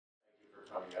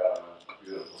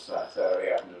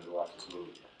Saturday afternoon to watch this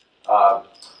movie.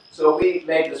 So we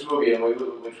made this movie, and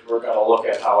which we're going to look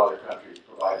at how other countries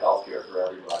provide health care for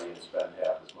everybody and spend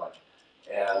half as much.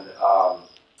 And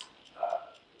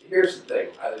here's the thing,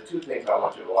 the two things I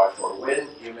want you to watch for. When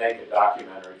you make a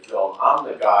documentary film, I'm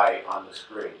the guy on the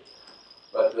screen,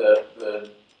 but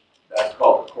that's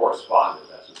called the correspondent.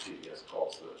 That's what CBS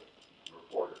calls the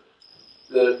reporter.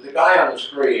 The guy on the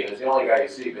screen is the only guy you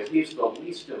see, but he's the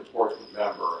least important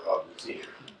member of the team.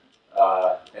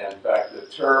 And in fact, the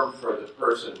term for the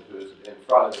person who's in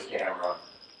front of the camera,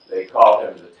 they call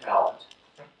him the talent.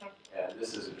 And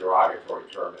this is a derogatory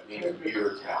term. It means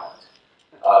mere talent.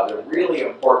 The really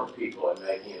important people in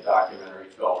making a documentary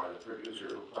film are the producer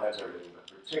who plans everything, but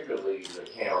particularly the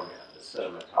cameraman, the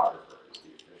cinematographer is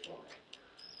the official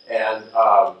name. And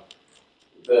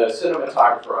the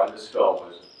cinematographer on this film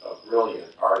was a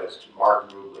brilliant artist,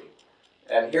 Mark Rubley.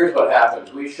 And here's what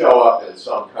happens. We show up in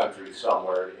some country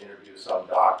somewhere to interview some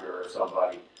doctor or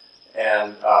somebody,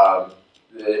 and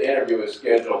the interview is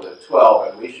scheduled at 12,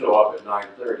 and we show up at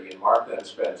 9:30, and Mark then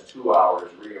spends 2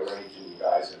 hours rearranging the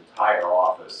guy's entire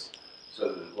office so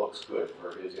that it looks good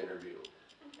for his interview.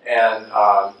 And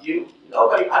I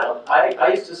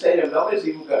used to say to him, nobody's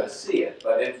even going to see it,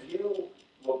 but if you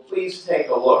will please take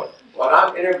a look. When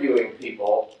I'm interviewing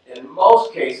people, in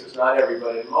most cases, not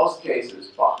everybody, in most cases,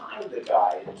 behind the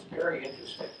guy, it's very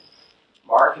interesting.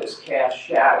 Mark has cast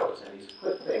shadows, and he's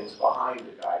put things behind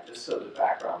the guy just so the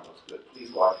background looks good.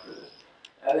 Please watch for this.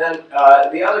 And then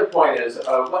the other point is,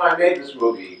 when I made this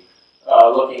movie,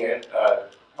 looking at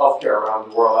healthcare around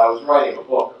the world, I was writing a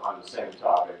book on the same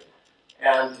topic.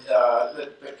 And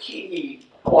the key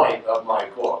point of my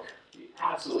book, the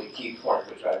absolutely key point,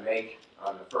 which I make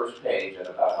on the first page and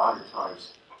about 100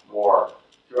 times more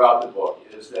throughout the book,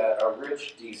 is that a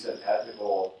rich, decent,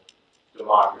 ethical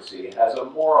democracy has a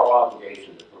moral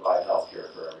obligation to provide health care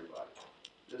for everybody.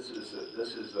 This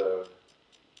is a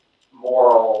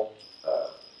moral,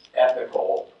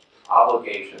 ethical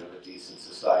obligation of a decent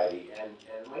society. And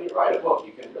when you write a book,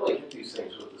 you can really hit these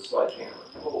things with the sledgehammer.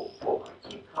 Boom, boom, I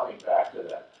keep coming back to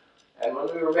that. And when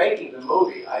we were making the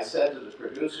movie, I said to the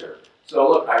producer, so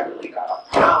look, I really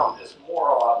got to pound this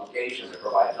moral obligation to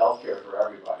provide health care for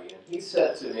everybody. And he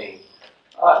said to me,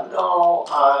 no,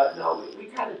 we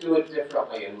kind of do it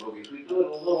differently in movies. We do it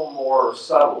a little more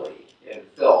subtly in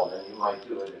film than you might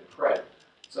do it in print.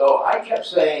 So I kept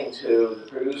saying to the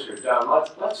producer, John,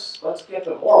 let's get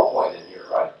the moral point in here,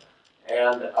 right?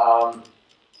 And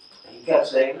he kept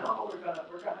saying, no, we're gonna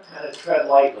kind of tread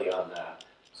lightly on that.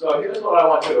 So here's what I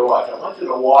want you to watch. I want you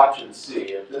to watch and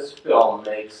see if this film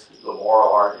makes the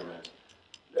moral argument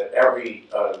that every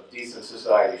decent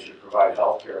society should provide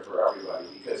health care for everybody,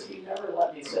 because he never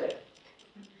let me say it.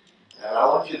 And I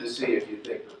want you to see if you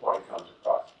think the point comes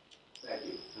across. Thank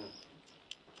you.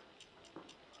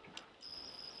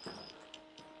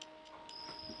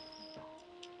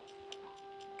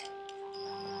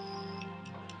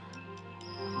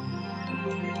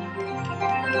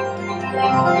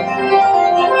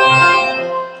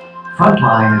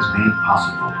 Frontline is made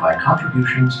possible by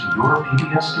contributions to your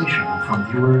PBS station from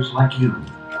viewers like you.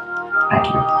 Thank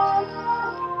you.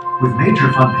 With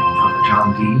major funding from the John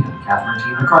D. and Catherine T.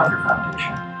 MacArthur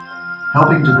Foundation,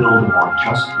 helping to build a more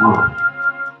just world.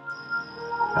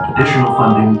 And additional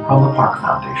funding from the Park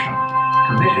Foundation,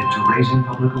 committed to raising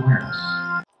public awareness.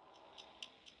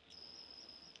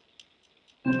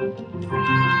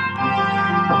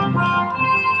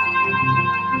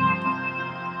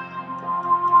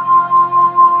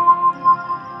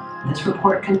 This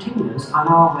report continues on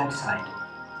our website,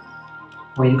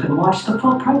 where you can watch the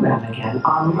full program again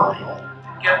online.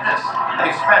 Get this,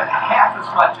 they spend half as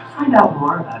much as... Find out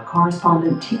more about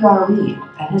correspondent T.R. Reid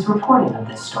and his reporting of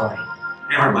this story.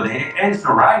 Everybody has the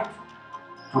right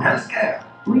to health care.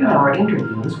 Read our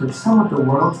interviews with some of the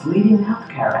world's leading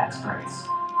healthcare experts.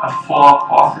 A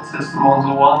for-profit system on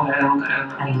the one hand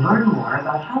and learn more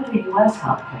about how the U.S.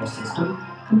 healthcare system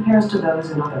compares to those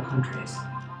in other countries.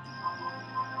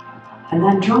 And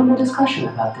then join the discussion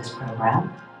about this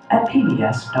program at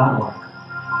pbs.org.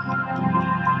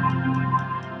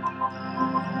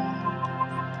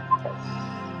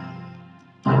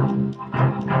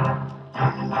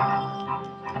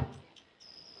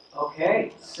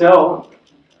 Okay, so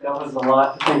that was a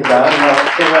lot to think about.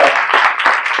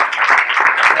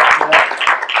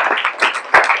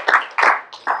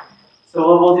 So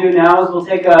what we'll do now is we'll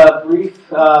take a brief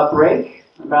break,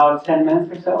 about 10 minutes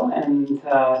or so, and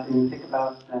think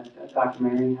about that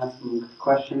documentary and have some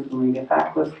questions when we get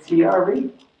back with T.R.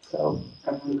 Reid. So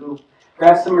everyone go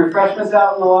grab some refreshments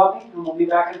out in the lobby, and we'll be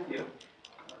back in a few.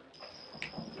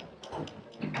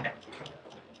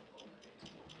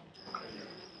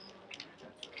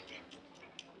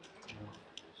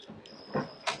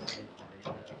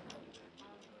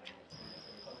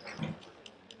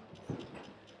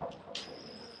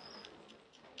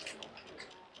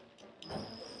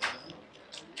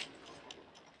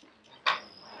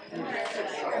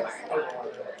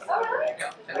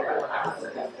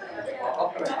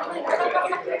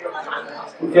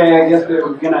 Okay, I guess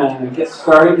we're gonna get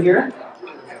started here.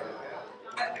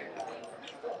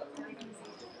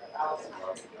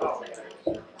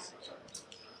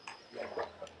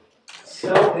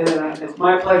 So it's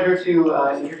my pleasure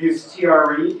to introduce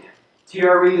T.R. Reid.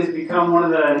 T.R. Reid has become one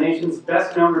of the nation's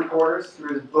best-known reporters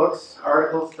through his books,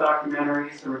 articles,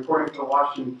 documentaries, and reporting for the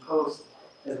Washington Post,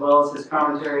 as well as his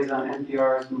commentaries on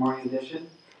NPR's Morning Edition.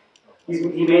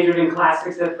 He majored in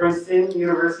classics at Princeton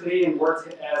University and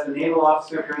worked as a naval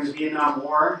officer during the Vietnam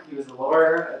War. He was a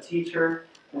lawyer, a teacher,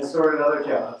 and assorted other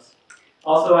jobs.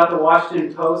 Also at the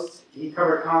Washington Post, he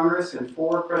covered Congress in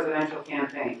 4 presidential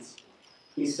campaigns.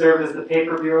 He served as the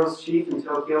paper bureau's chief in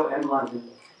Tokyo and London.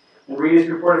 And Reid has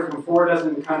reported from 4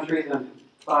 countries and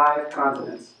 5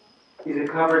 continents. He's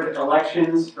covered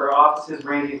elections for offices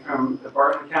ranging from the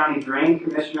Barton County Drain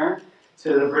Commissioner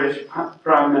to the British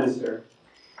Prime Minister.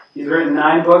 He's written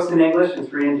 9 books in English and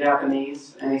 3 in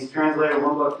Japanese, and he's translated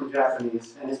 1 book from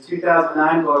Japanese. And his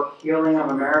 2009 book, Healing of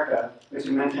America, which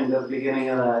you mentioned at the beginning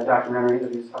of the documentary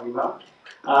that he was talking about,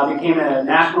 became a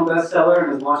national bestseller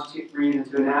and has launched Reid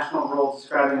into a national role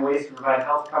describing ways to provide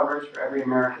health coverage for every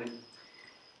American.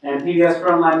 And PBS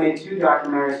Frontline made 2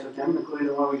 documentaries with him, including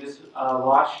the one we just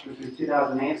watched, which was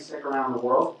 2008, Sick Around the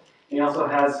World. And he also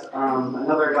has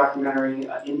another documentary,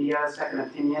 India, Second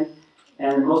Opinion,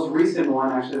 and the most recent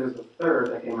one, actually there's a 3rd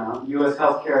that came out, U.S.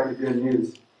 Healthcare, the Good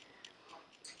News.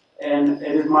 And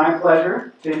it is my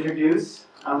pleasure to introduce,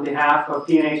 on behalf of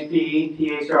PNHP,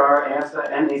 PHR,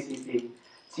 AMSA, and ACP,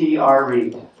 T.R.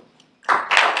 Reid.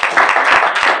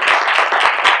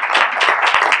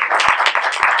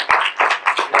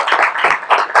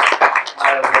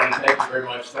 Hi, everyone. Thank you very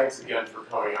much. Thanks again for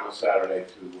coming on a Saturday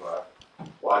to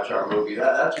watch our movie.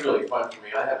 That's really fun for me.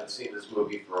 I haven't seen this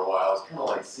movie for a while. It's kind of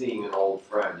like seeing an old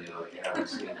friend, you know, that you haven't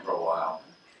seen for a while.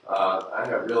 I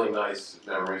have really nice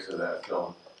memories of that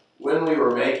film. When we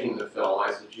were making the film,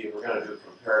 I said, gee, if we're going to do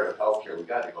comparative healthcare, we've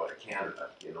got to go to Canada.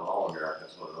 You know, all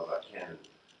Americans want to know about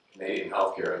Canadian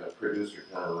healthcare, and the producer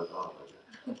kind of went, oh,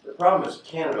 the problem is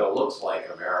Canada looks like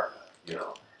America, you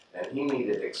know. And he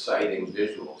needed exciting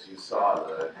visuals. You saw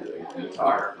the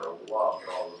photographer loved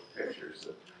all those pictures.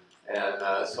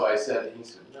 And so I said, he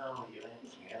said, no, you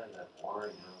ain't Canada,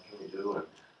 boring, you know, what can we do? And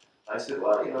I said,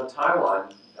 well, you know,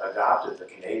 Taiwan adopted the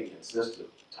Canadian system.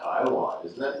 Taiwan,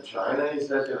 isn't that in China? He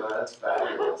said, you know, that's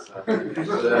fabulous. So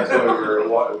that's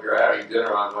why we were having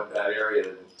dinner on what that area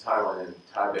in Taiwan and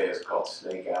Taipei is called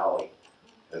Snake Alley,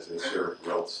 because they serve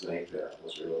grilled snake there. It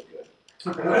was really good.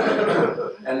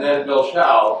 And then Bill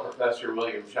Shao, Professor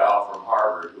William Shao from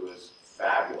Harvard, who is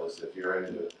fabulous. If you're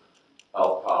into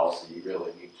health policy, you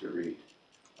really need to read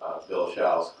Bill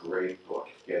Shao's great book,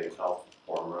 Getting Health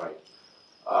Reform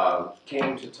Right.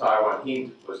 Came to Taiwan.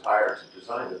 He was hired to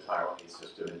design the Taiwanese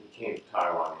system, and he came to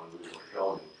Taiwan when we were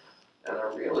filming. And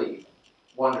a really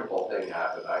wonderful thing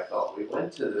happened, I felt. We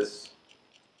went to this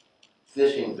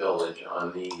fishing village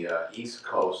on the east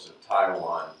coast of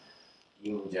Taiwan,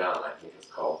 Yinjiang, I think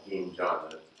it's called Yinjiang.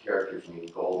 The characters mean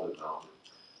Golden Mountain.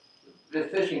 The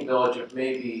fishing village of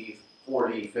maybe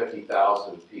 40,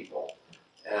 50,000 people.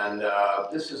 And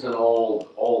this is an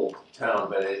old town,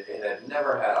 but it had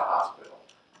never had a hospital.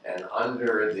 And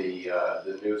under the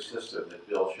new system that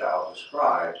Bill Shao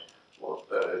described, well,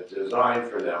 designed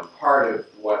for them, part of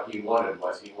what he wanted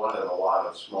was he wanted a lot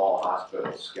of small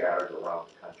hospitals scattered around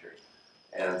the country.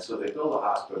 And so they built a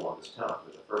hospital in this town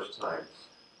for the first time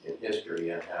in history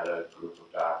and had a group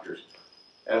of doctors.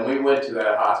 And we went to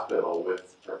that hospital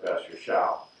with Professor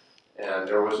Shao. And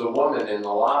there was a woman in the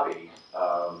lobby,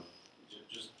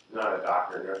 just not a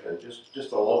doctor,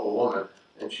 just a local woman,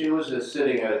 and she was just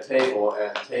sitting at a table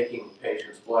and taking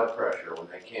patients' blood pressure. When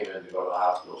they came in to go to the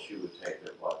hospital, she would take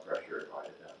their blood pressure and write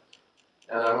it down.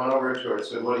 And I went over to her and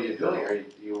said, what are you doing?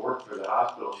 Do you work for the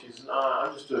hospital? She said, no,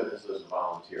 I'm just doing this as a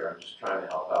volunteer. I'm just trying to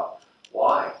help out.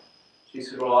 Why? She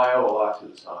said, well, I owe a lot to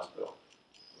this hospital.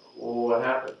 Well, what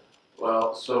happened?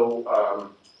 Well, so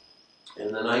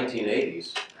in the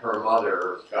 1980s, her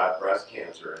mother got breast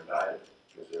cancer and died of it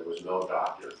because there was no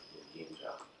doctor in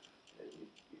Yinjiang.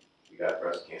 You got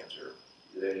breast cancer.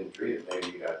 They didn't treat it.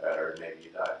 Maybe you got better, and maybe you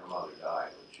died. Her mother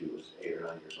died when she was 8 or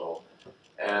 9 years old.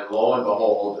 And lo and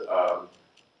behold,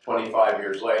 25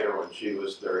 years later, when she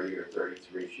was 30 or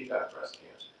 33, she got breast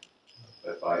cancer.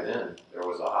 But by then, there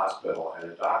was a hospital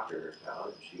and a doctor in her town,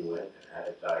 and she went and had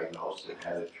it diagnosed and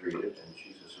had it treated, and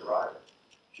she's a survivor.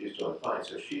 She's doing fine.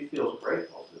 So she feels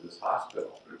grateful to this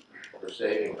hospital for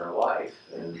saving her life,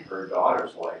 and her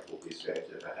daughter's life will be saved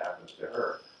if it happens to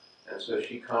her. And so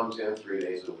she comes in 3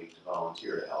 days a week to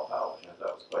volunteer to help out, which I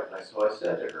thought was quite nice. So I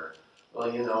said to her,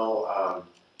 well, you know,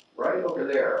 right over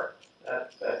there,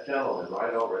 that gentleman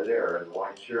right over there in the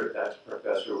white shirt, that's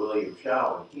Professor William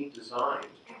Chow, and he designed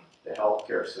the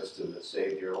healthcare system that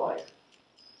saved your life.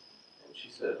 And she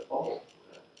said, oh,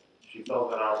 she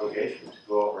felt an obligation to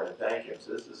go over and thank him.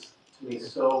 So this is, to me,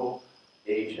 so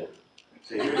Asian.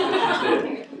 So here's what she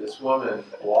did. This woman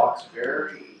walks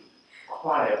very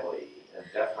quietly and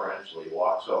deferentially,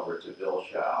 walks over to Bill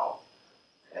Chow,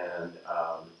 and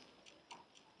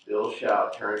Bill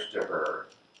Chow turns to her,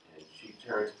 and she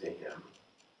turns to him,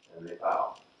 and they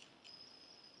bow.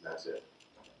 And that's it.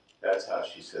 That's how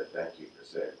she said, thank you for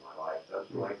saving my life. Don't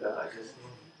you like that?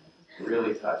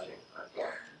 Really touching, I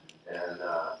thought. And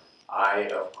I,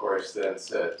 of course, then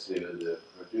said to the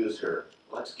producer,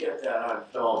 let's get that on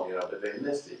film, but they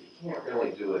missed it. You can't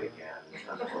really do it again.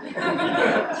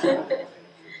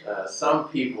 Some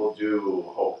people do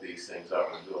hope these things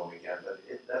up and do them again, but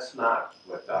that's not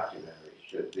what documentaries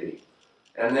should be.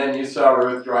 And then you saw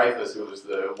Ruth Dreyfus, who was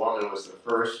the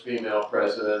first female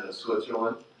president of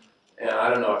Switzerland. And I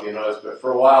don't know if you noticed, but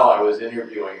for a while I was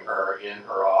interviewing her in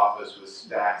her office with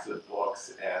stacks of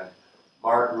books, and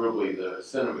Mark Rubley, the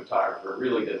cinematographer,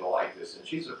 really didn't like this, and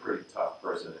she's a pretty tough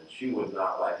person, and she would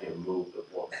not let him move the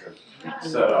books and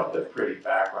set up the pretty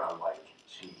background like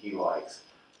he likes.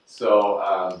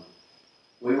 So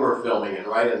we were filming, and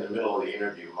right in the middle of the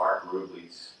interview, Mark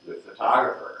Rubley's, the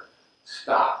photographer,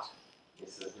 stopped. He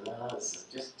says, no, this is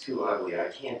just too ugly, I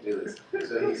can't do this.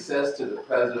 So he says to the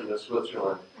president of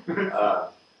Switzerland,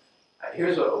 would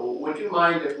you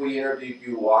mind if we interviewed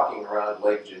you walking around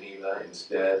Lake Geneva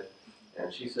instead?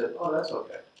 And she said, oh, that's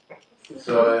okay.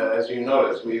 So as you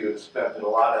notice, we've spent a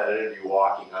lot of that interview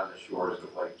walking on the shores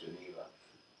of Lake Geneva.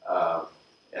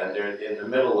 And they're in the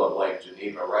middle of Lake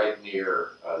Geneva, right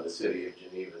near the city of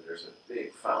Geneva, there's a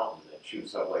big fountain that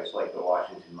shoots up, it's like the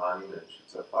Washington Monument, it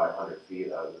shoots up 500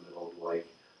 feet out of the middle of the lake.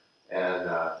 And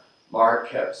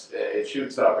Mark it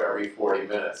shoots up every 40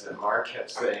 minutes, and Mark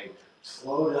kept saying,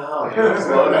 slow down,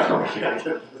 slow down.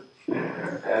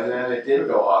 And then it did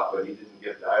go off, but he didn't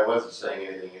get I wasn't saying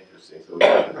anything interesting, so we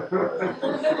didn't get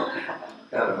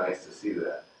kind of nice to see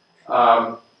that.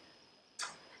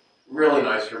 Really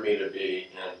nice for me to be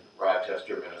in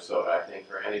Rochester, Minnesota. I think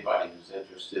for anybody who's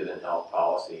interested in health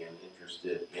policy and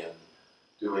interested in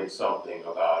doing something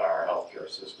about our healthcare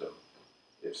system,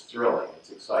 it's thrilling,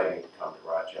 it's exciting to come to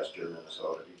Rochester,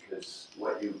 Minnesota, because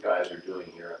what you guys are doing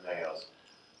here at Mayo's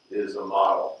is a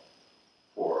model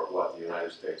for what the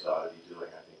United States ought to be doing.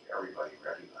 I think everybody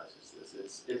recognizes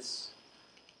this. It's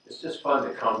just fun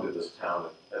to come to this town,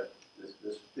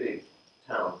 this big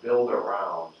town built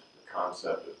around the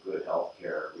concept of good health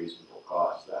care at reasonable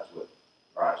cost. That's what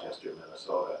Rochester,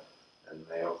 Minnesota, and the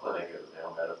Mayo Clinic and the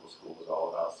Mayo Medical School is all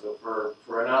about. So for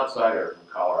an outsider from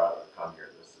Colorado to come here,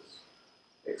 this is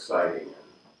exciting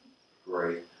and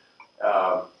great.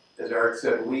 As Eric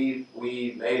said, we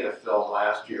made a film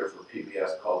last year for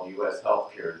PBS called U.S.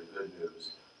 Healthcare, The Good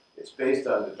News. It's based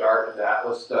on the Dartmouth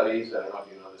Atlas studies. I don't know if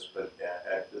you know this, but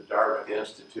at the Dartmouth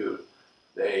Institute,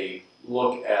 they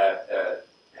look at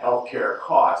healthcare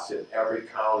costs in every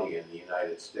county in the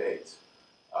United States,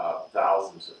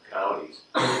 thousands of counties,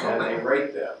 and they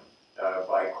rate them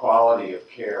by quality of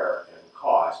care and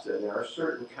cost. And there are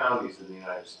certain counties in the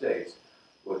United States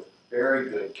with very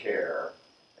good care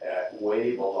at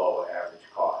way below average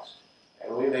cost.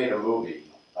 And we made a movie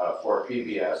for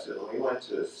PBS, and we went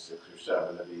to 6 or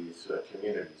 7 of these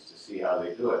communities to see how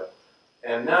they do it.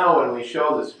 And now when we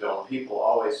show this film, people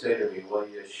always say to me, well,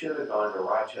 you should have gone to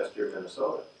Rochester,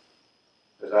 Minnesota.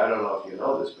 Because I don't know if you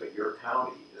know this, but your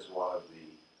county is one of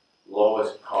the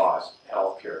lowest cost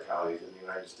healthcare counties in the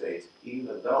United States,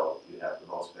 even though you have the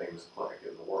most famous clinic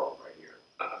in the world right here.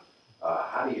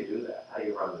 How do you do that? How do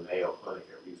you run the Mayo Clinic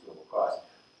at reasonable cost?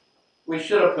 We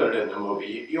should have put it in the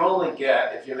movie. You only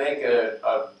get, if you make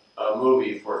a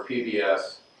movie for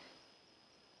PBS,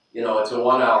 it's a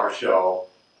 1-hour show.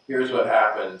 Here's what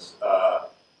happens.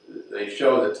 They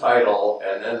show the title,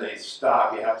 and then they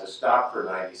stop. You have to stop for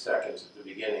 90 seconds at the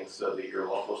beginning so that your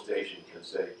local station can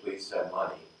say, please send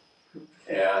money.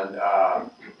 And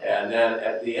then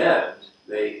at the end,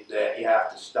 you have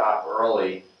to stop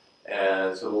early,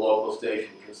 and so the local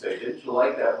station can say, did you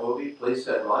like that movie? Please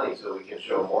send money so we can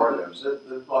show more of them. So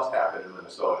this must happen in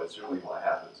Minnesota. It's certainly what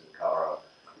happens in Colorado.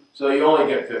 So you only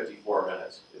get 54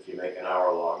 minutes if you make an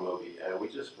hour-long movie. And we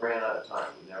just ran out of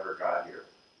time. We never got here.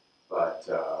 But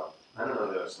I don't know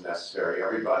that it's necessary.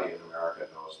 Everybody in America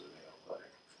knows the Mayo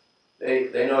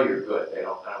Clinic. They know you're good. I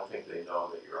don't think they know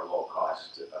that you're a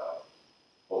low-cost,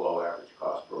 below-average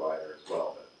cost provider as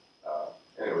well. But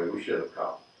anyway, we should have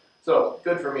come. So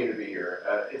good for me to be here.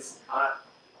 It's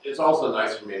also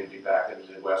nice for me to be back in the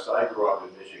Midwest. I grew up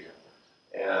in Michigan,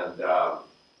 And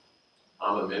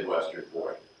I'm a Midwestern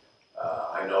boy.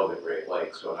 I know the Great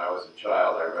Lakes. When I was a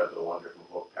child, I read the wonderful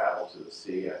book Paddle to the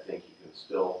Sea. I think you can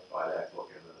still buy that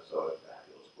book in Minnesota,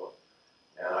 fabulous book.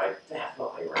 And I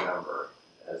definitely remember,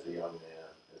 as a young man,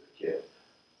 as a kid,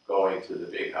 going to the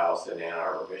big house in Ann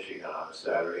Arbor, Michigan on a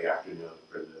Saturday afternoon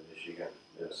for the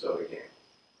Michigan-Minnesota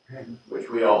game, which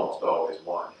we almost always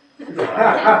won. And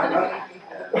I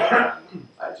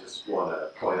just want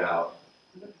to point out,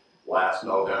 last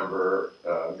November,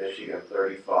 Michigan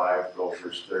 35,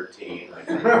 Gophers 13. I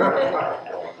don't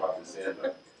want to put this in,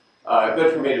 but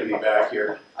good for me to be back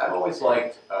here. I've always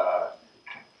liked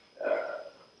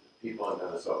people in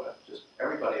Minnesota. Just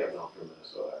everybody I've known from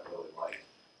Minnesota, I really liked.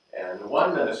 And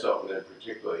one Minnesotan in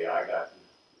particular I got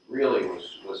really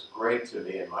was great to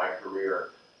me in my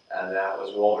career, and that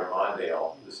was Walter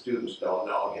Mondale. The students don't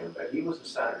know him, but he was a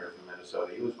senator from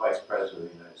Minnesota. He was vice president of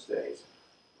the United States,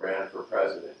 ran for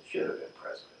president, should have been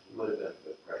president. He would have been a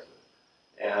good president.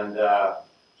 And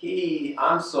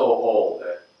I'm so old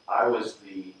that I was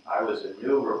a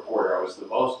new reporter. I was the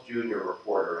most junior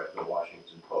reporter at the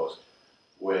Washington Post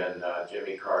when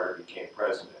Jimmy Carter became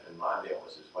president, and Mondale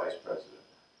was his vice president.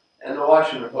 And the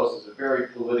Washington Post is a very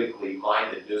politically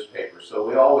minded newspaper, so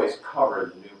we always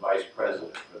cover the new vice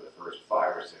president for the first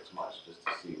 5 or 6 months just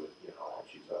to see what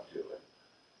she's up to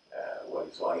and what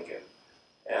he's like.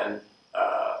 And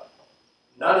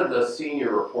none of the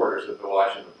senior reporters at the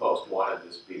Washington Post wanted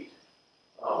this beat.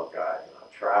 Oh God,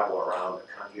 travel around the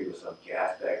country with some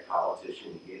gas bag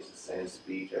politician. He gives the same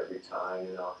speech every time,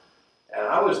 And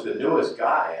I was the newest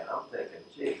guy, and I'm thinking,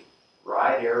 gee,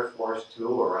 ride Air Force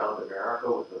 2 around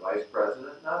America with the vice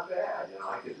president? Not bad,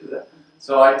 I could do that.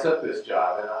 So I took this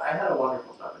job, and I had a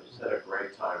wonderful time. I just had a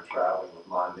great time traveling with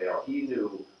Mondale. He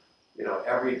knew,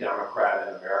 every Democrat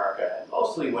in America, and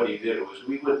mostly what he did was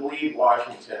we would leave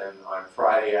Washington on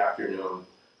Friday afternoon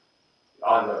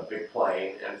on the big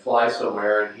plane and fly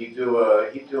somewhere, and he'd do a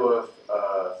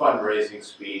fundraising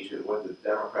speech at what the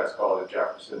Democrats call a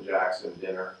Jefferson Jackson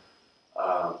dinner.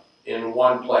 In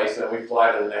one place, then we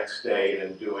fly to the next state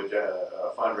and do a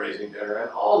fundraising dinner, and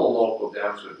all the local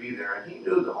Dems would be there, and he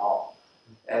knew them all.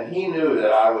 And he knew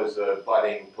that I was a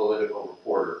budding political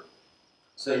reporter.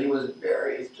 So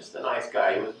he's just a nice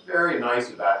guy. He was very nice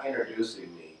about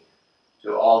introducing me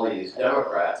to all these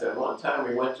Democrats. And one time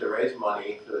we went to raise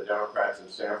money for the Democrats in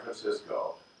San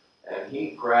Francisco, and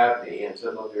he grabbed me and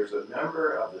said, look, there's a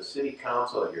member of the city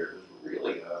council here who's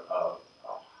really an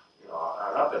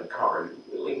up-and-comer. You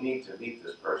really need to meet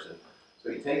this person.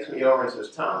 So he takes me over and says,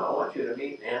 Tom, I want you to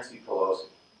meet Nancy Pelosi.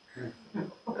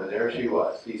 And there she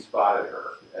was. He spotted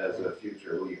her as a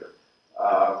future leader.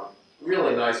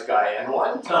 Really nice guy. And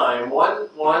one time,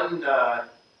 one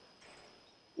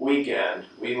weekend,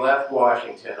 we left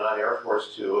Washington on Air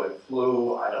Force 2 and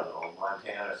flew, I don't know,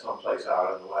 Montana, someplace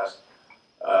out in the west,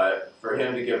 for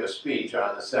him to give a speech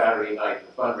on the Saturday night,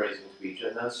 the fundraising speech.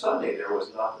 And then Sunday there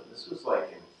was nothing. This was like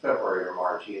in February or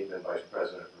March. He had been vice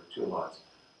president for 2 months.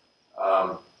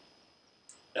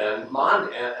 And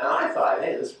I thought,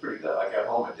 hey, this is pretty good. I got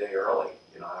home a day early.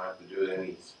 I don't have to do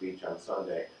any speech on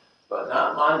Sunday. But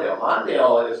not Mondale.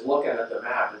 Mondale is looking at the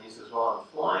map, and he says, well, I'm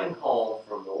flying home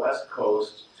from the West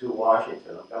Coast to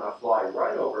Washington. I'm going to fly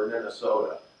right over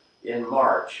Minnesota in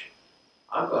March.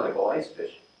 I'm going to go ice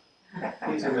fishing.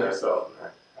 He's in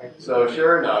Minnesota. So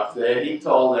sure enough, he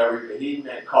told everybody, he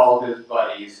called his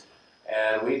buddies,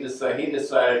 and he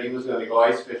decided he was going to go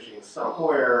ice fishing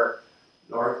somewhere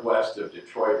northwest of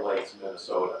Detroit Lakes,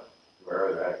 Minnesota,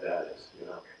 wherever the heck that is,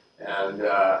 And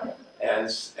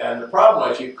the problem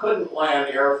was you couldn't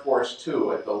land Air Force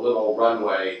 2 at the little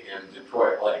runway in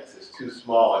Detroit Lakes. It's too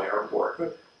small an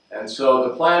airport. And so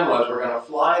the plan was we're going to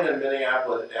fly to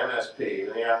Minneapolis, MSP,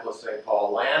 Minneapolis, St.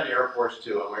 Paul, land Air Force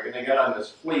 2, and we're going to get on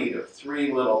this fleet of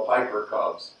 3 little Piper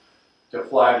Cubs to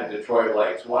fly to Detroit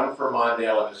Lakes, one for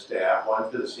Mondale and his staff, one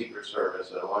for the Secret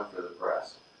Service, and one for the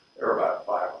press. There were about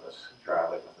 5 of us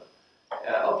traveling with them.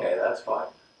 And, okay, that's fine.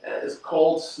 And it's a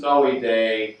cold, snowy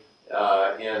day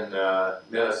in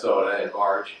Minnesota in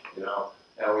March,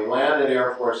 and we landed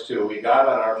Air Force 2. We got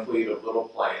on our fleet of little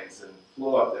planes and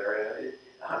flew up there.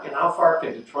 And how far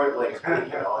can Detroit Lakes be,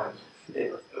 And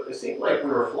it seemed like we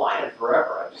were flying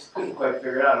forever. I just couldn't quite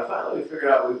figure it out. And finally we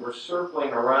figured out we were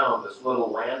circling around this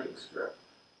little landing strip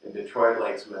in Detroit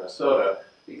Lakes, Minnesota,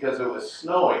 because it was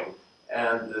snowing,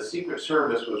 and the Secret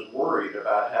Service was worried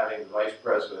about having the Vice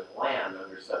President land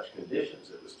under such conditions.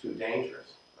 It was too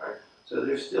dangerous, right? So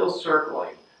they're still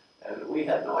circling, and we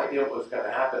had no idea what was going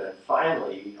to happen. And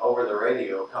finally, over the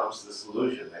radio comes the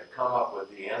solution. They've come up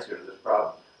with the answer to this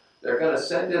problem. They're going to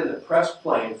send in the press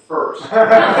plane first.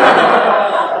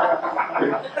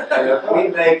 And if we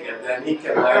make it, then he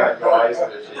can land and go ice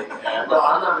fishing. And no,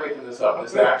 I'm not making this up.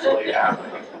 This is actually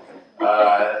happening.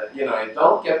 You know,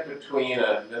 don't get between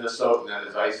a Minnesotan and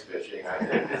his ice fishing, I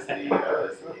think is the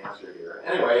answer here.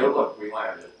 Anyway, look, we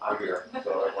landed. I'm here.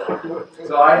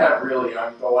 So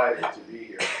I'm delighted to be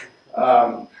here.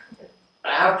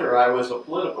 After I was a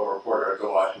political reporter at the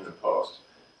Washington Post,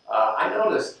 I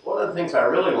noticed one of the things I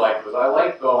really liked was I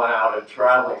liked going out and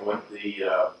traveling with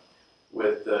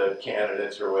the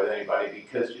candidates or with anybody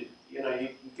because you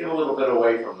get a little bit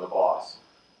away from the boss.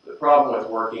 The problem with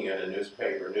working in a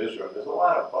newspaper newsroom, there's a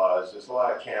lot of buzz, there's a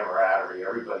lot of camaraderie,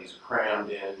 everybody's crammed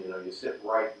in, you sit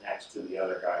right next to the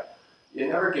other guy. You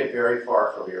never get very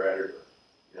far from your editor.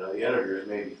 The editor is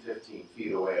maybe 15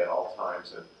 feet away at all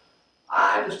times, and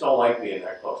I just don't like being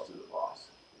that close to the boss.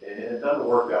 It doesn't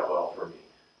work that well for me.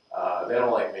 They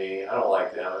don't like me, I don't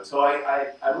like them. And so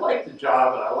I liked the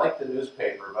job and I liked the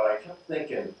newspaper, but I kept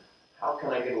thinking, how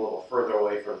can I get a little further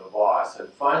away from the boss? And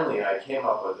finally I came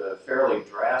up with a fairly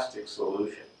drastic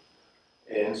solution.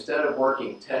 Instead of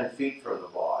working 10 feet from the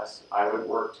boss, I would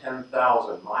work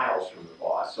 10,000 miles from the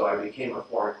boss. So I became a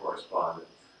foreign correspondent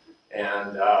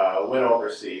and went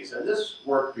overseas. And this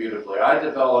worked beautifully. I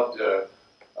developed a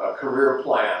career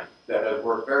plan that has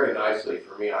worked very nicely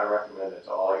for me. I recommend it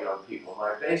to all young people.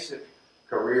 My basic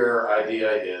career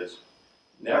idea is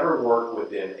never work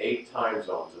within 8 time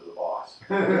zones of the boss.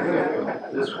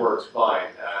 This works fine.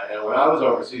 And when I was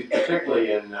overseas,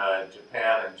 particularly in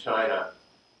Japan and China,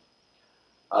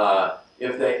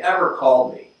 if they ever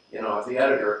called me, if the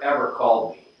editor ever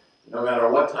called me, no matter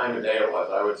what time of day it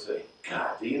was, I would say,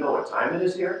 God, do you know what time it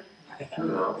is here? Get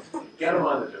them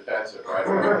on the defensive right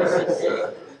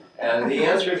away. And the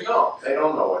answer is no, they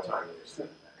don't know what time it is.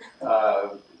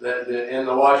 In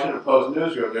the Washington Post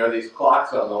newsroom, there are these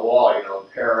clocks on the wall,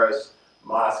 Paris,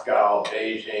 Moscow,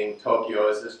 Beijing, Tokyo.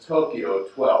 It says Tokyo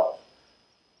 12.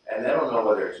 And they don't know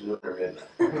whether it's noon or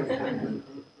midnight.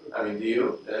 I mean, do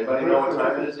you? Does anybody know what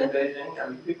time it is in Beijing? I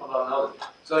mean, people don't know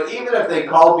that. So even if they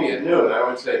called me at noon, I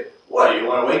would say, what, you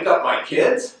want to wake up my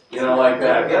kids? Like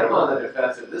that. Get them on the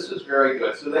defensive. This is very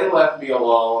good. So they left me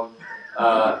alone.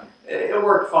 It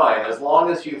worked fine. As long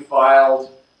as you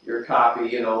filed your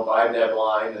copy, by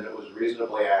deadline, and it was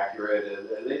reasonably accurate,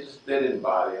 they didn't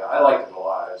bother you. I liked it a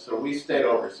lot. So we stayed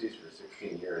overseas for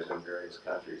 16 years in various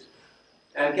countries.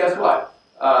 And guess what?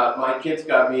 My kids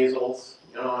got measles.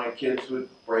 My kids would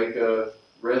break a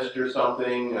wrist or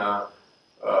something.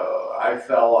 I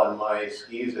fell on my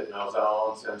skis at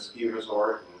Nozalens ski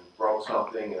resort and broke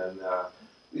something, and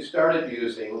we started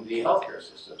using the healthcare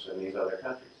systems in these other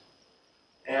countries.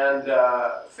 And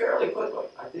fairly quickly,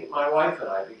 I think my wife and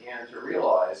I began to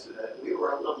realize that we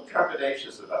were a little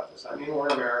trepidatious about this. I mean, we're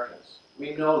Americans.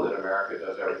 We know that America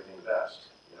does everything best.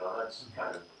 That's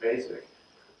kind of basic.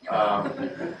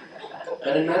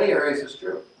 And in many areas it's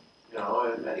true.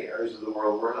 In many areas of the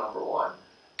world, we're number one.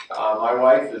 My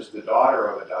wife is the daughter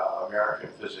of an American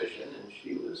physician, and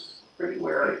she was pretty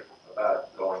wary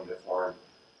about going to foreign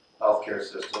healthcare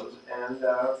systems. And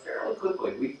fairly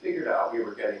quickly, we figured out we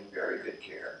were getting very good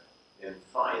care in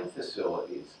fine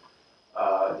facilities,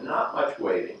 not much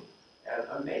waiting, and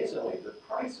amazingly, the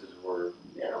prices were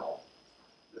minimal.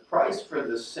 The price for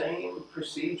the same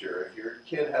procedure, if your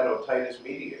kid had otitis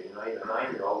media, even a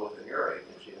 9-year-old with an earache,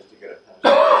 and she has to get a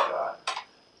penicillin shot,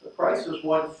 the price was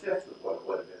 1/5 of what it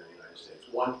would have been in the United States,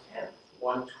 1/10,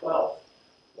 1/12,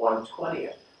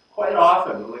 1/20. Quite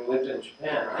often, when we lived in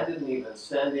Japan, I didn't even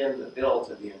send in the bill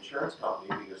to the insurance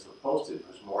company because the postage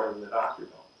was more than the doctor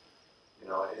bill.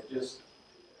 And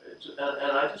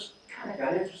I just kind of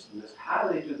got interested in this. How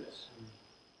do they do this?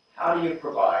 How do you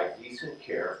provide decent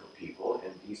care for people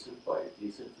in decent places,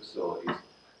 decent facilities,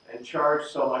 and charge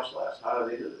so much less? How do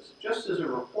they do this? Just as a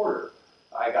reporter,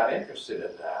 I got interested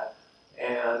in that,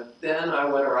 and then I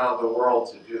went around the world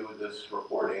to do this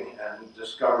reporting and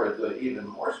discovered the even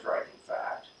more striking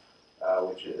fact,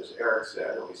 which is, Eric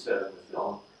said, and we said in the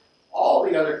film, all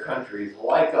the other countries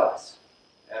like us,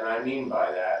 and I mean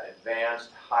by that advanced,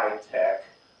 high-tech,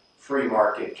 free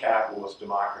market capitalist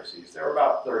democracies, there are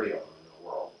about 30 of them in the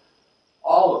world.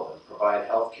 All of them provide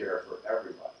health care for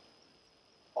everybody.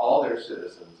 All their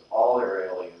citizens, all their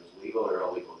aliens, legal or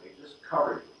illegal, they just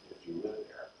cover you if you live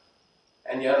there.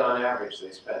 And yet, on average, they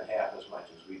spend half as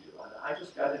much as we do. And I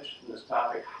just got interested in this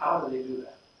topic. How do they do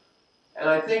that? And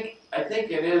I think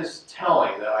it is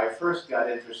telling that I first got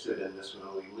interested in this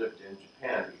when we lived in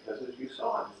Japan, because as you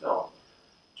saw in film,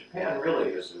 Japan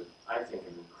really is, I think,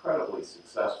 an incredibly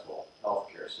successful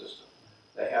healthcare system.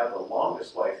 They have the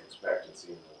longest life expectancy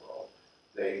in the world.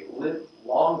 They live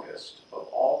longest of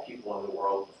all people in the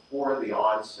world before the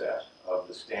onset of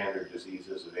the standard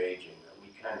diseases of aging that we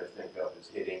kind of think of as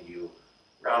hitting you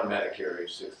around Medicare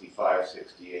age 65,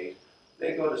 68.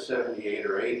 They go to 78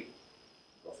 or 80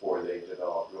 before they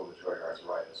develop rheumatoid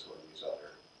arthritis or these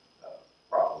other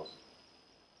problems.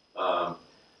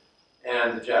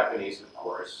 And the Japanese, of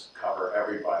course, cover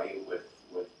everybody with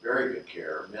very good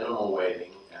care, minimal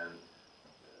waiting, and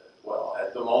well,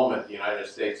 at the moment, the United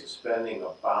States is spending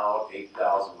about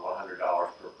 $8,100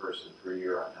 per person per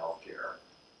year on health care.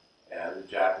 And the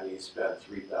Japanese spend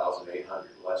 $3,800,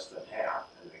 less than half,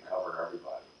 and they cover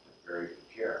everybody with very good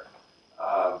care.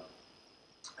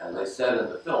 And they said in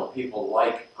the film, people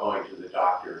like going to the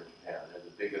doctor in Japan. They're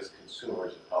the biggest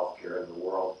consumers of healthcare in the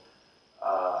world.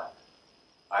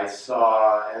 I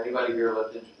saw, anybody here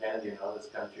lived in Japan? Do you know this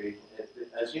country?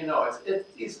 As you know,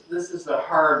 this is the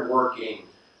hard-working,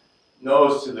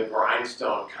 nose to the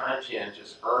grindstone,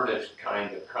 conscientious, earnest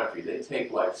kind of country. They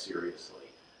take life seriously.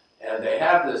 And they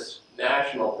have this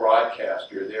national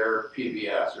broadcaster, their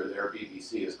PBS or their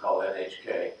BBC is called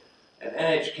NHK. And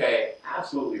NHK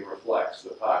absolutely reflects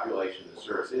the population it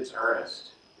serves. It's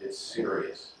earnest, it's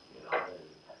serious, you know.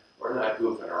 We're not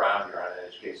goofing around here on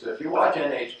NHK. So if you watch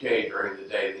NHK during the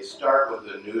day, they start with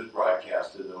the news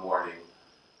broadcast in the morning,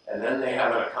 and then they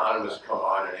have an economist come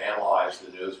on and analyze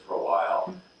the news for a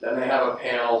while. Then they have a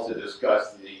panel to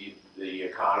discuss the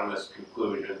economist's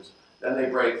conclusions. Then they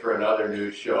break for another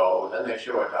news show. Then they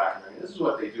show a documentary. This is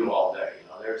what they do all day. You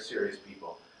know, they're serious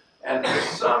people. And for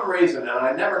some reason, and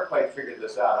I never quite figured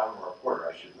this out, I'm a reporter,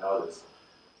 I should know this.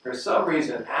 For some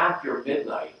reason, after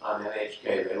midnight on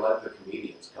NHK, they let the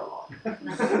comedians come on.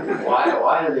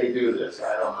 Why do they do this?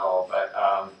 I don't know. But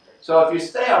so if you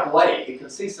stay up late, you can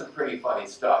see some pretty funny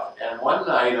stuff. And one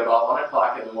night, about 1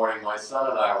 o'clock in the morning, my son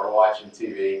and I were watching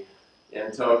TV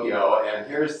in Tokyo, and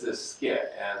here's this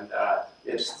skit. And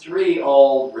it's 3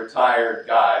 old retired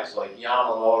guys like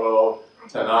Yamamoto,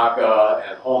 Tanaka,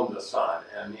 and Honda-san.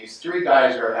 And these 3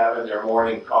 guys are having their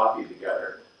morning coffee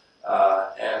together.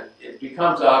 And it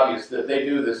becomes obvious that they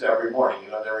do this every morning.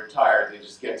 You know, they're retired. They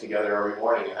just get together every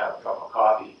morning and have a cup of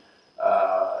coffee.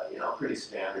 You know, pretty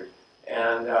standard.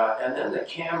 And then the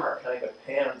camera kind of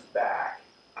pans back,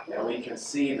 and we can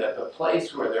see that the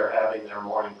place where they're having their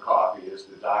morning coffee is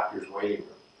the doctor's waiting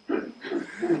room.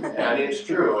 And it's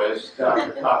true, as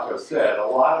Dr. Kato said, a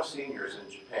lot of seniors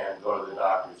in Japan go to the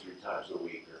doctor 3 times a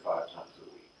week or 5 times a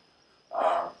week.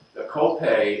 The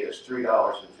copay is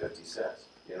 $3.50.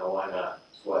 You know, why not?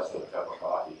 It's less than a cup of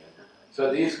coffee.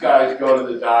 So these guys go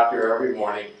to the doctor every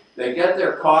morning. They get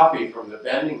their coffee from the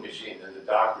vending machine in the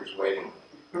doctor's waiting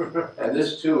room. And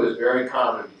this, too, is very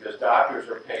common because doctors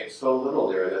are paid so little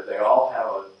there that they all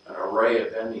have an array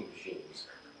of vending machines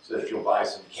so that you'll buy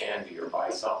some candy or buy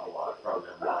something from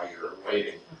them while you're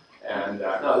waiting. And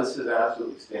no, this is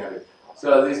absolutely standard.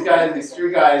 So these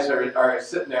 3 guys are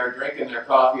sitting there drinking their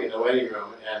coffee in the waiting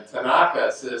room, and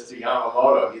Tanaka says to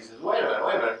Yamamoto, he says, wait a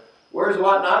minute, where's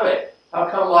Watanabe? How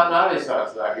come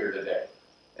Watanabe-san's not here today?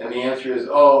 And the answer is,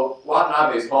 oh,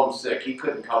 Watanabe's homesick, he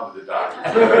couldn't come to the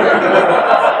doctor.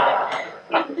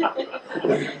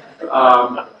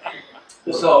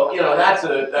 So, you know, that's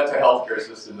a healthcare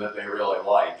system that they really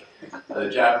like. The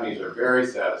Japanese are very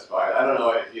satisfied. I don't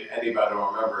know if anybody will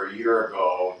remember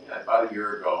about a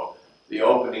year ago, the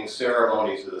opening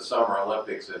ceremonies of the Summer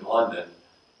Olympics in London.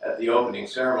 At the opening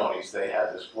ceremonies, they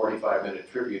had this 45-minute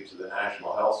tribute to the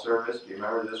National Health Service. Do you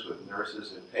remember this, with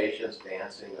nurses and patients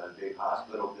dancing on big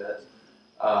hospital beds?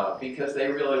 Because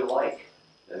they really like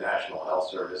the National Health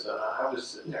Service. And I was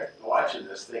sitting there watching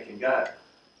this thinking, God,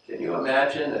 can you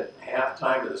imagine at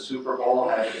halftime of the Super Bowl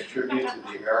having a tribute to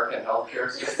the American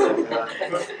healthcare system?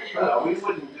 We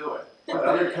wouldn't do it. But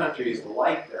other countries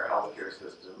like their healthcare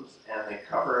systems, and they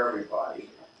cover everybody.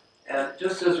 And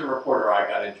just as a reporter, I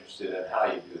got interested in how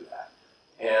you do that.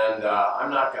 And I'm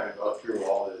not going to go through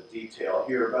all the detail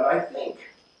here, but I think,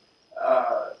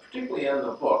 particularly in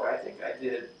the book, I think I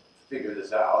did figure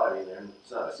this out. I mean,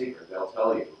 it's not a secret, they'll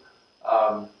tell you.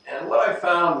 And what I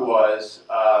found was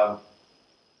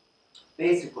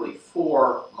basically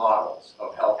 4 models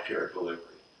of healthcare delivery.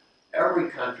 Every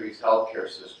country's healthcare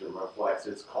system reflects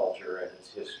its culture and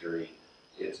its history,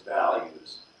 its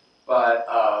values. But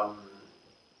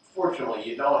fortunately,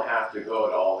 you don't have to go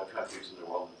to all the countries in the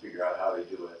world to figure out how they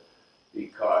do it,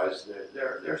 because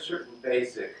there are certain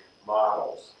basic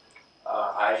models.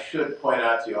 I should point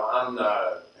out to you, I'm not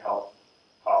a health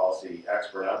policy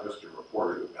expert, I'm just a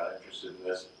reporter who got interested in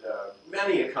this.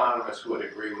 Many economists would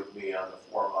agree with me on the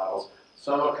 4 models.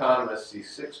 Some economists see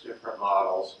 6 different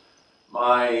models.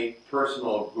 My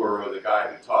personal guru, the guy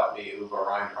who taught me, Uwe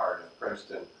Reinhardt of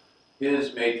Princeton,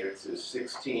 his matrix is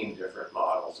 16 different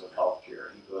models of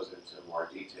healthcare. He goes into more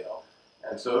detail.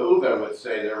 And so Uwe would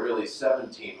say there are really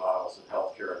 17 models of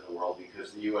healthcare in the world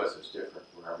because the U.S. is different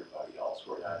from everybody else.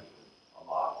 We're not even a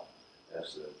model,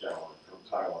 as the gentleman from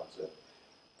Taiwan said.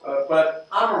 But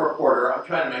I'm a reporter. I'm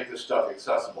trying to make this stuff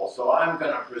accessible, so I'm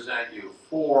going to present you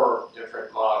 4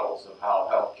 different models of how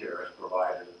healthcare is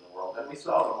provided in the world, and we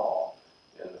saw them all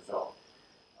in the film.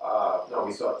 No,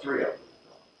 we saw 3 of them in the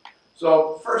film.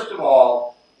 So first of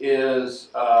all is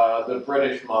the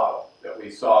British model that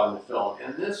we saw in the film.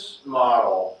 In this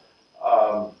model,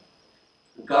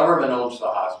 the government owns the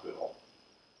hospital.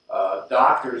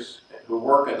 Doctors who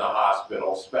work in the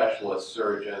hospital, specialists,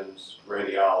 surgeons,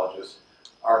 radiologists,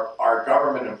 are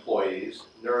government employees,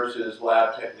 nurses,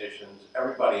 lab technicians,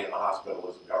 everybody in the hospital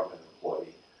is a government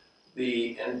employee.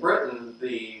 In Britain,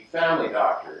 the family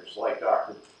doctors, like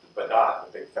Dr. Badat,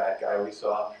 the big fat guy we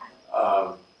saw,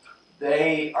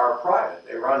 they are private.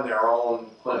 They run their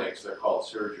own clinics. They're called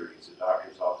surgeries. A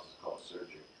doctor's office is called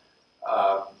surgery.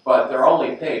 But they're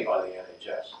only paid by the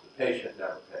NHS. The patient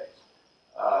never pays.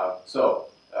 So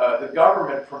the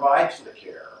government provides the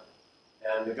care,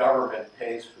 and the government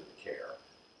pays for the care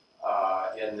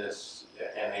in this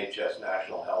NHS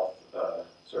National Health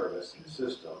Service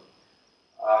system.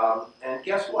 And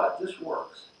guess what? This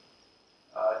works.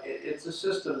 It's a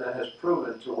system that has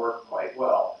proven to work quite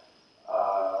well.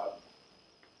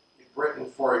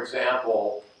 Britain, for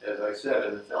example, as I said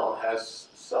in the film, has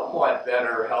somewhat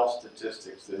better health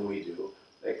statistics than we do.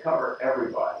 They cover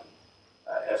everybody.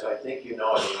 As I think you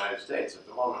know, in the United States, at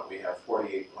the moment we have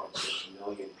 48.6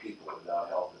 million people without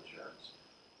health insurance.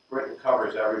 Britain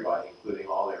covers everybody, including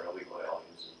all their illegal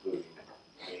aliens, including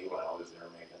me when I was there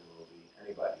making the movie.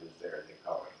 Anybody who's there, they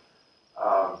cover.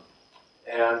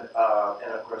 And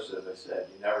of course, as I said,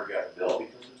 you never get a bill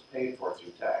because it's paid for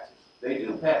through taxes. They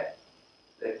do pay.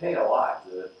 They pay a lot.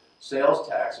 The sales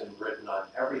tax in Britain on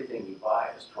everything you buy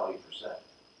is 20%,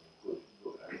 including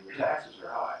food. I mean, the taxes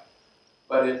are high.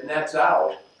 But it nets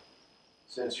out,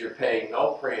 since you're paying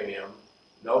no premium,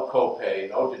 no copay,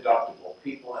 no deductible,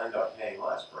 people end up paying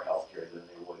less for health care than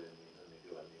they would than they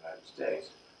do in the United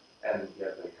States. And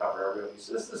yet they cover everybody.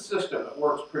 So this is a system that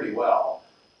works pretty well.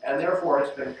 And therefore,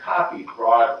 it's been copied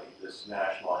broadly. This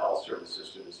national health service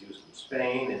system is used in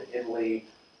Spain and Italy,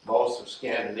 most of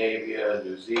Scandinavia,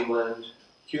 New Zealand.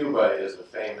 Cuba is a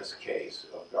famous case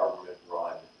of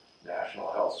government-run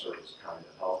national health service kind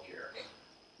of health care.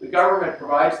 The government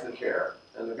provides the care,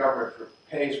 and the government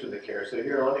pays for the care. So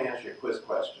here, let me ask you a quiz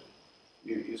question.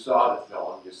 You saw the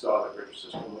film, you saw the British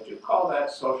system. Would you call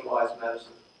that socialized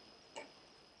medicine?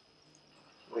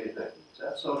 What do you think? Is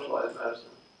that socialized medicine?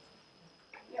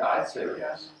 Yeah, I'd say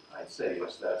yes. I'd say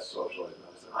yes, that's socialized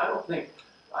medicine. I don't think,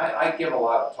 I give a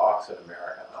lot of talks in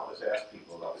America, and I always ask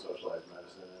people about socialized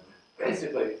medicine, and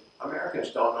basically,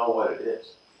 Americans don't know what it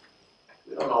is.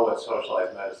 We don't know what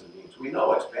socialized medicine means. We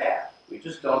know it's bad. We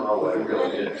just don't know what it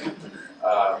really is.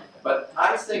 But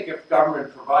I think if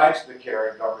government provides the care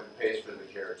and government pays for the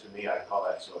care, to me, I call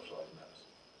that socialized medicine.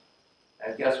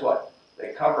 And guess what?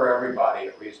 They cover everybody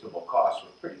at reasonable cost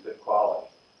with pretty good quality.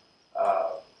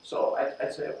 So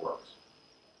I'd say it works.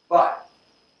 But,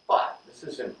 this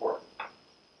is important.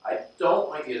 I don't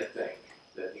want you to think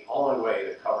that the only way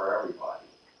to cover everybody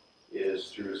is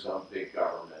through some big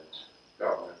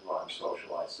government-run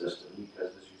socialized system,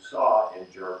 because as you saw in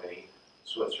Germany,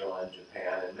 Switzerland,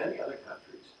 Japan, and many other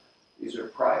countries, these are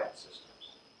private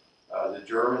systems. The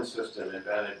German system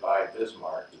invented by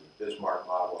Bismarck, the Bismarck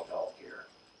model of healthcare,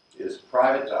 is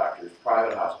private doctors,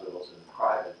 private hospitals, and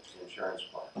private insurance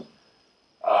plans.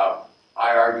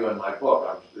 I argue in my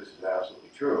book, this is absolutely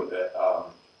true, that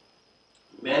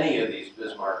many of these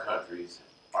Bismarck countries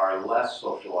are less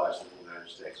socialized than the United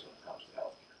States when it comes to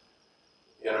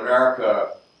healthcare. In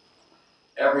America,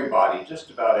 everybody, just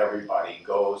about everybody,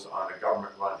 goes on a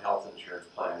government-run health insurance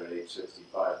plan at age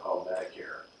 65 called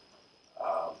Medicare.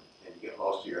 And you get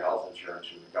most of your health insurance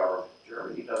from the government.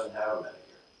 Germany doesn't have a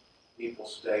Medicare. People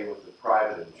stay with the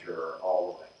private insurer all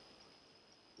the way.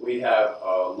 We have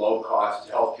a low-cost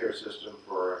healthcare system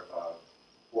for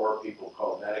poor people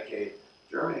called Medicaid.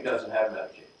 Germany doesn't have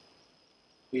Medicaid.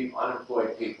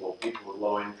 Unemployed people, people with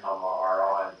low income are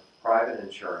on private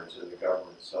insurance, and the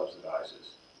government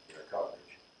subsidizes their coverage.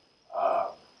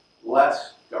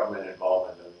 Less government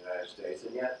involvement than the United States,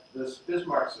 and yet this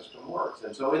Bismarck system works.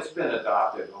 And so it's been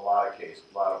adopted in a lot of cases,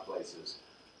 a lot of places.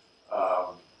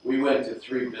 We went to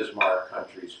 3 Bismarck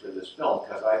countries for this film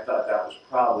because I thought that was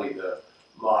probably the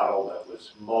model that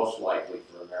was most likely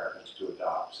for Americans to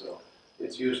adopt. So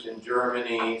it's used in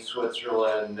Germany,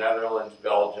 Switzerland, Netherlands,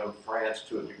 Belgium, France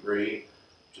to a degree.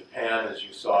 Japan, as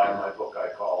you saw in my book, I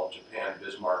call Japan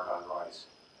Bismarck on rice,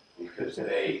 because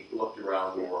they looked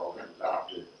around the world and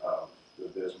adopted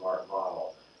Bismarck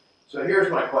model. So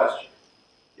here's my question.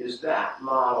 Is that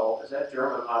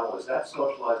German model, is that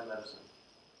socialized medicine?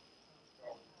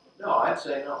 No, I'd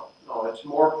say no. No, it's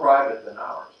more private than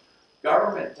ours.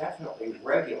 Government definitely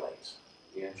regulates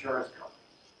the insurance companies.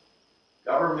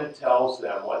 Government tells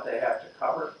them what they have to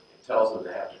cover. It tells them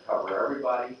they have to cover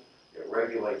everybody. It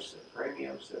regulates their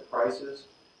premiums, their prices,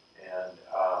 and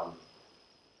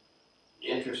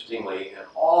interestingly, in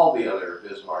all the other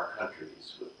Bismarck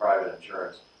countries with private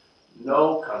insurance,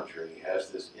 no country has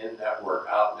this in-network,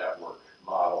 out-network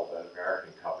model that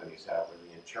American companies have, where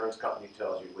the insurance company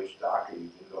tells you which doctor you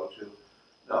can go to.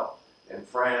 No. In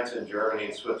France and Germany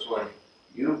and Switzerland,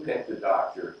 you pick the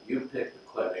doctor, you pick the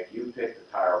clinic, you pick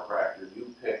the chiropractor,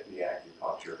 you pick the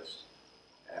acupuncturist,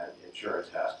 and insurance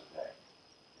has to pay.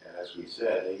 And as we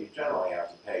said, they generally have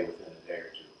to pay within a day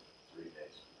or two, 3 days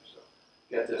or so.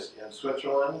 Get this, in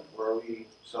Switzerland, where we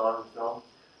saw in the film,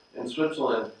 in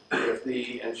Switzerland, if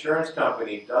the insurance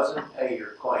company doesn't pay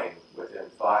your claim within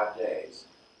 5 days,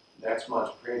 next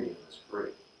month's premium is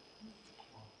free.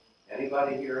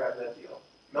 Anybody here have that deal?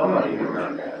 Nobody here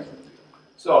has that deal.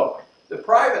 So the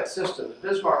private system, the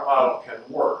Bismarck model, can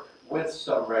work with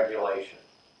some regulation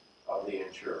of the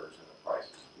insurers and the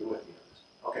prices. You with me on this?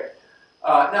 Okay.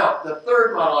 Now, the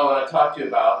third model I want to talk to you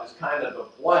about is kind of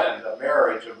a blend, a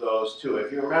marriage of those two.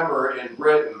 If you remember, in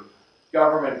Britain,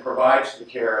 government provides the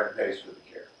care and pays for the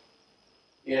care.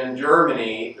 In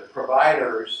Germany, the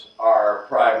providers are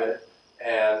private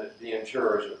and the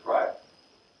insurers are private.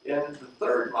 In the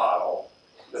third model,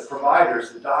 the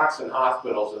providers, the docs and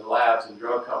hospitals and labs and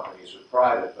drug companies are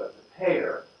private, but the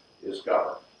payer is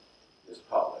government, is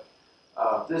public.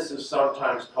 This is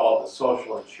sometimes called the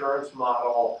social insurance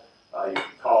model. You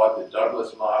could call it the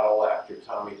Douglas model after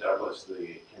Tommy Douglas,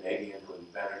 the Canadian who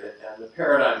invented it. And the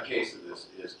paradigm case of this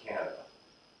is Canada.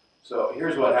 So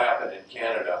here's what happened in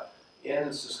Canada.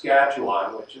 In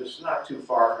Saskatchewan, which is not too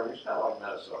far from, it's not like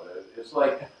Minnesota. It's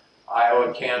like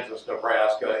Iowa, Kansas,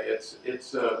 Nebraska.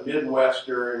 It's a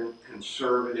Midwestern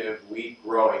conservative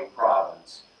wheat-growing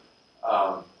province.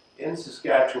 In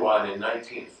Saskatchewan in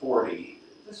 1940,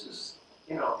 this is,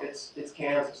 it's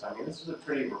Kansas. I mean, this is a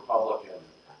pretty Republican,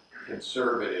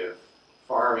 conservative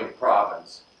farming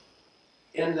province.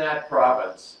 In that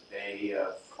province, a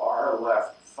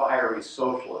far-left, fiery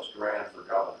socialist ran for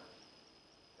governor.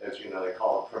 As you know, they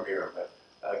call him premier, but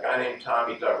a guy named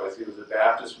Tommy Douglas, he was a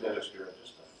Baptist minister and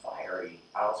just a fiery,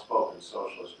 outspoken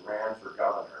socialist, ran for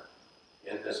governor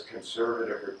in this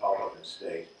conservative Republican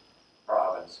state,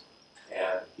 province,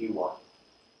 and he won.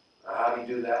 Now, how did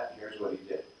he do that? Here's what he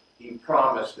did. He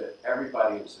promised that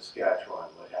everybody in Saskatchewan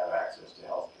would have access to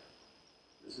health care.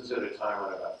 This is at a time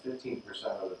when about 15%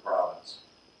 of the province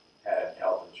had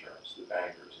health insurance, the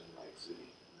bankers in the big city,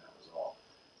 and that was all.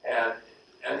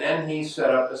 And then he set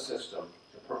up a system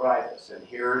to provide this, and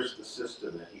here's the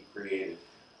system that he created.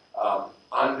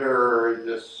 Under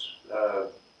this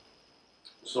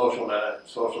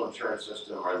social insurance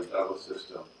system, or the Douglas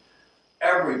system,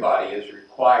 everybody is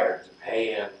required to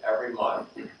pay in every month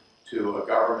to a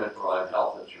government-run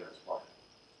health insurance plan.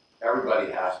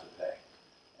 Everybody has to pay.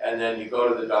 And then you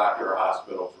go to the doctor or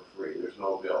hospital for free. There's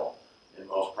no bill in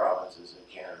most provinces in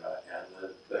Canada,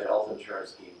 and the health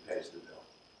insurance scheme pays the bill.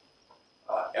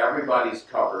 Everybody's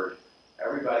covered.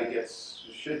 Everybody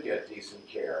should get decent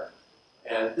care.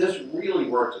 And this really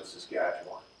worked in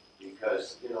Saskatchewan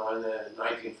because, in the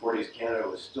 1940s, Canada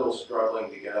was still struggling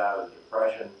to get out of the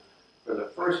Depression. For the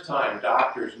first time,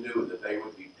 doctors knew that they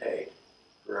would be paid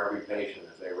for every patient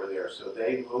if they were there. So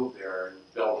they moved there and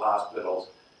built hospitals.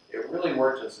 It really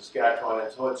worked in Saskatchewan,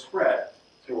 and so it spread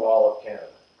through all of Canada.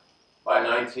 By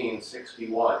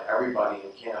 1961, everybody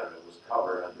in Canada was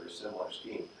covered under a similar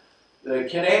scheme. The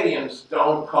Canadians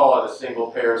don't call it a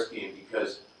single-payer scheme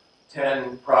because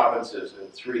 10 provinces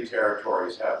and 3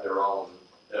 territories have their own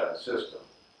system.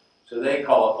 So they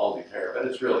call it multi-payer, but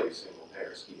it's really a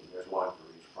single-payer scheme. There's one for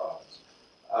each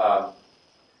province.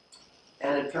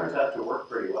 And it turns out to work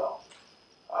pretty well.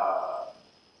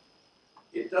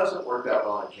 It doesn't work that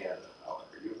well in Canada,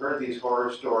 however. You've heard these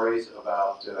horror stories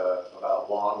about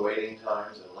long waiting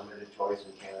times and limited choice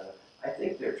in Canada. I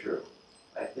think they're true.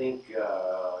 I think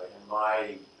in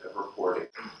my reporting,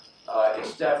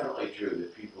 it's definitely true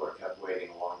that people are kept waiting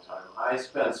a long time. I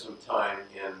spent some time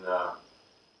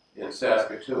in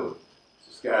Saskatoon,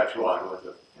 Saskatchewan, with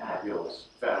a fabulous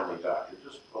family doctor,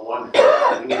 just a wonderful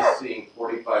guy. He was seeing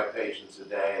 45 patients a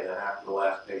day, and then after the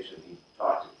last patient, he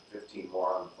talked to 15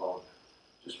 more on the phone.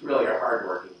 Just really a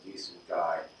hardworking, decent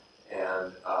guy,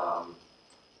 and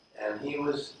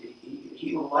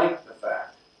he liked the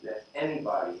fact that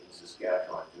anybody in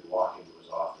Saskatchewan could walk into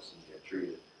his office and get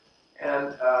treated.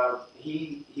 And he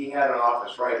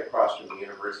office right across from the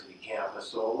university campus,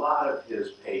 so a lot of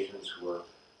his patients were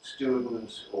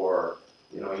students or,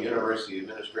 university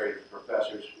administrative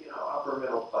professors, upper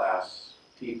middle class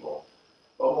people.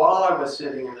 But while I was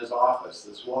sitting in his office,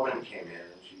 this woman came in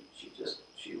and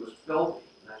she was filthy.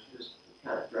 She just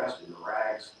kind of dressed in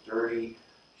rags, dirty.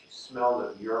 She smelled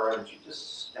of urine. She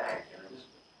just stank.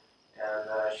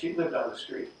 And she lived on the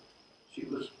street. She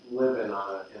was living in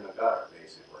a gutter,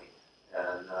 basically.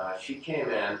 And she came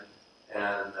in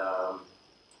and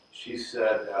she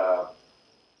said,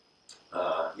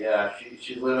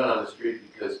 she's living on the street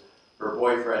because her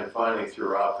boyfriend finally threw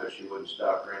her out because she wouldn't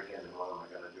stop drinking. And what am I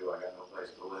going to do? I got no place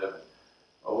to live. And,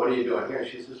 well, what are you doing here?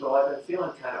 She says, well, I've been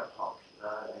feeling kind of punk.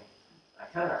 I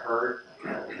kind of hurt. I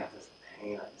kind of got this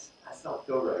pain. I just don't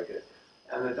feel very good.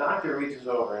 And the doctor reaches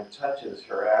over and touches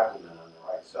her abdomen on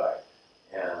the right side.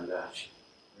 And she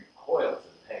recoils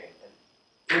in pain.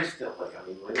 And instantly,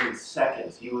 within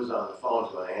seconds, he was on the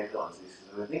phone to an ambulance. He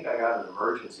says, I think I got an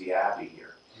emergency appy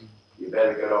here. You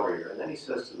better get over here. And then he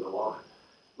says to the woman,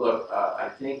 look, I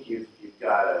think you've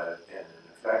got an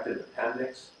infected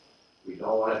appendix. We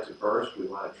don't want it to burst. We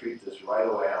want to treat this right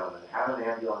away. I'm going to have an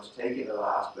ambulance take you to the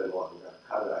hospital and we're going to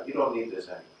cut it out. You don't need this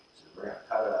anyway. So we're going to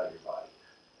cut it out of your body.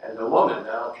 And the woman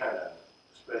now kind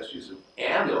of, she said,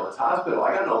 ambulance, hospital,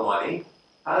 I got no money.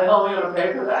 How the hell am I going to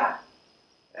pay for that?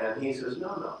 And he says,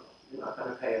 no, you're not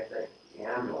going to pay a thing. The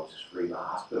ambulance is free, the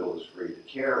hospital is free, the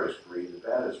care is free, the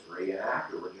bed is free, and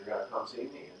afterwards you're going to come see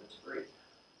me and it's free.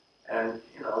 And,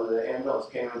 the ambulance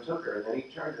came and took her, and then he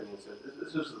turned to me and said,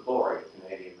 this is the glory of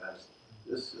Canadian medicine.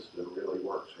 This system really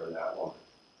works for that woman.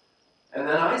 And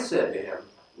then I said to him,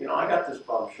 I got this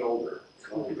bum shoulder,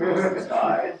 going to the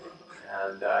side,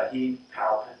 and he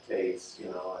palpitates,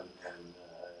 and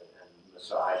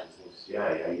massages things.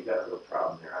 Yeah, you got a real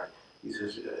problem there. He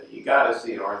says, you got to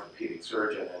see an orthopedic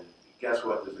surgeon, and guess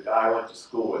what? There's a guy I went to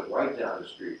school with right down the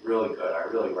street, really good. I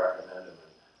really recommend him.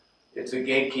 It's a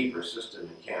gatekeeper system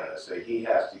in Canada, so he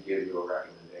has to give you a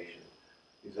recommendation.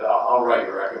 He said, I'll write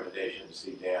your recommendation to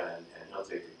see Dan, and he'll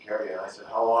take good care of you. And I said,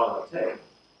 how long will it take?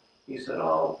 He said,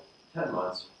 10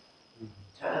 months.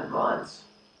 10 months?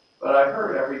 But I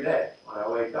heard every day when I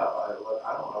wake up,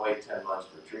 I don't want to wait 10 months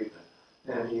for treatment.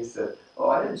 And he said,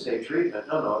 I didn't say treatment.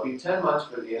 No, it'd be 10 months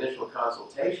for the initial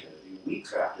consultation. It'd be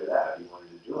weeks after that if you wanted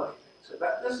to do anything. So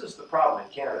this is the problem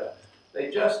in Canada. They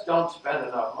just don't spend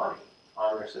enough money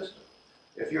on their system.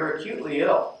 If you're acutely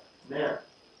ill, man,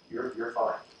 you're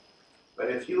fine. But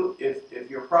if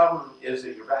your problem is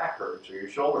that your back hurts or your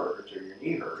shoulder hurts or your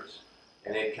knee hurts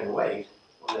and it can wait,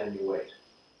 well then you wait.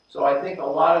 So I think a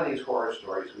lot of these horror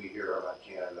stories we hear about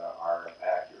Canada are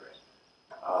accurate.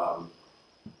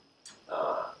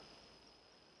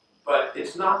 But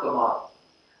it's not the model.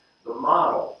 The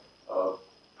model of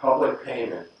public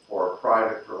payment for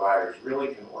private providers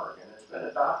really can work, and it's been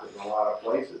adopted in a lot of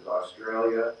places,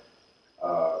 Australia,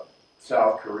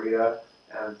 South Korea,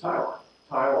 and Taiwan.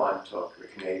 Taiwan took the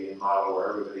Canadian model where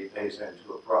everybody pays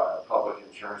into a public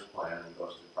insurance plan and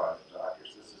goes to private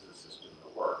doctors. This is a system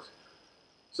that works.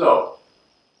 So,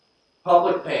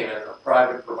 public payment of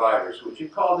private providers, would you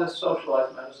call this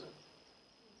socialized medicine?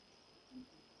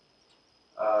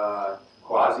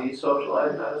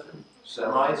 Quasi-socialized medicine?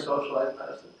 Semi-socialized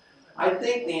medicine? I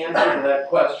think the answer to that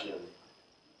question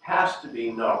has to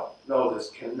be no. No, this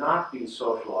cannot be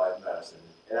socialized medicine.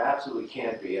 It absolutely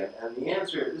can't be. And the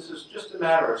answer, this is just a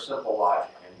matter of simple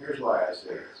logic, and here's why I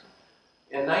say this.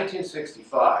 In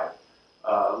 1965,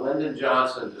 Lyndon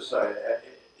Johnson decided,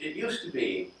 it used to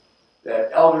be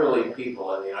that elderly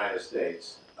people in the United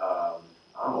States,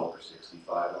 I'm over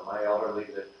 65, am I elderly?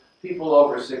 That people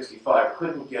over 65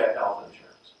 couldn't get health insurance.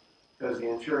 Because the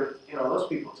insurance, those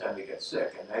people tend to get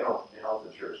sick, and the health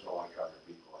insurance don't want to cover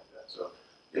people like that. So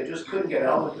they just couldn't get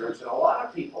health insurance, and a lot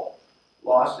of people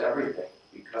lost everything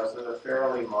because of a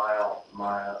fairly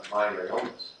minor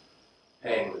illness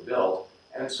paying the bill.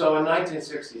 And so in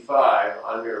 1965,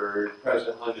 under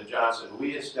President Lyndon Johnson,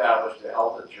 we established a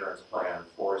health insurance plan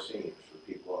for seniors, for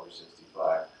people over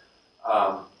 65.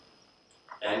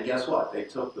 And guess what? They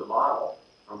took the model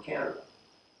from Canada.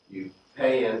 You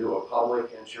pay into a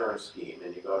public insurance scheme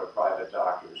and you go to private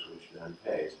doctors, which then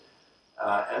pays.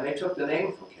 And they took the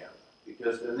name from Canada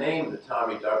because the name that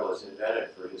Tommy Douglas invented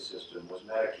for his system was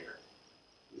Medicare.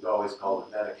 He's always called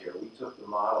it Medicare. We took the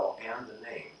model and the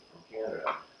name from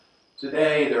Canada.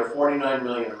 Today, there are 49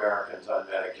 million Americans on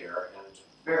Medicare, and it's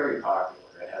very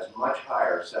popular. It has much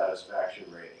higher satisfaction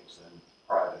ratings than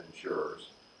private insurers.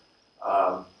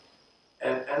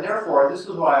 And therefore, this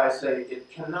is why I say it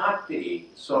cannot be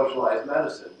socialized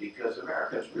medicine, because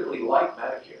Americans really like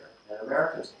Medicare, and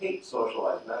Americans hate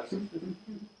socialized medicine.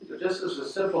 just as a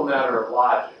simple matter of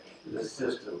logic, this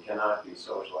system cannot be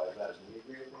socialized medicine. Do you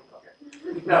agree with me?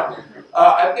 Okay. Now,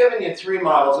 I've given you 3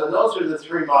 models, and those are the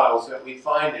 3 models that we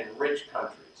find in rich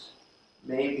countries.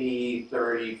 Maybe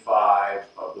 35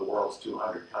 of the world's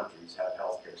 200 countries have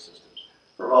healthcare systems.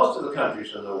 For most of the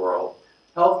countries in the world,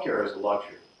 healthcare is a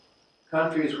luxury.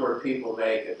 Countries where people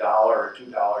make $1 or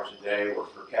 $2 a day, where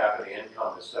per capita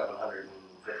income is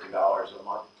 $750 a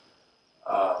month,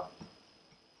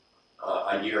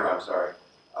 a year, I'm sorry,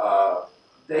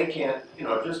 they can't,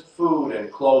 just food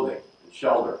and clothing and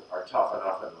shelter are tough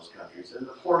enough in those countries. In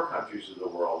the poor countries of the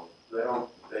world,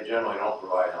 they generally don't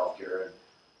provide health care. In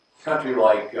a country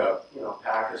like,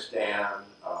 Pakistan,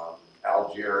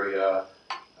 Algeria,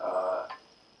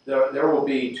 there will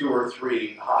be 2 or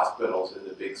 3 hospitals in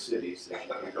the big cities that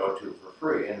you can go to for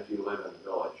free, and if you live in a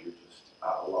village, you're just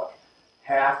out of luck.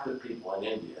 Half the people in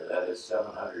India, that is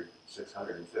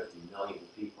 650 million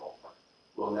people,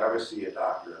 will never see a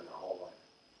doctor in their whole life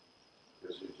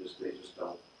because they just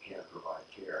can't provide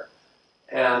care.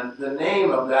 And the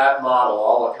name of that model,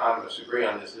 all economists agree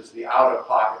on this, is the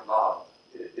out-of-pocket model.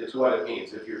 It's what it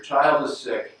means. If your child is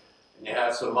sick and you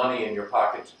have some money in your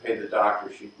pocket to pay the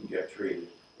doctor, she can get treated.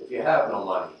 If you have no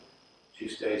money, she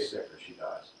stays sick or she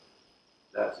dies.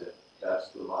 That's it. That's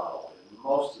the model in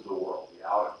most of the world, the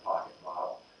out-of-pocket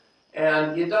model.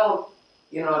 And you don't,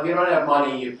 if you don't have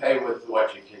money, you pay with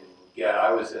what you can get.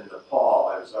 I was in Nepal.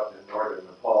 I was up in northern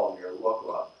Nepal near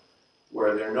Lukla,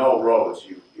 where there are no roads.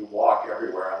 You walk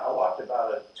everywhere. And I walked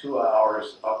about 2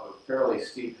 hours up a fairly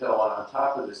steep hill, and on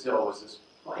top of this hill was this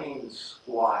plain,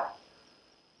 squat,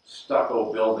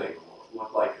 stucco building. It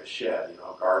looked like a shed,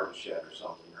 a garden shed or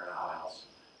something, or an house.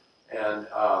 And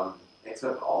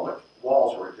except all the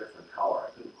walls were a different color. I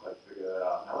couldn't quite figure that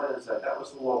out. And I went inside. That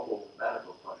was the local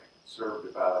medical clinic. It served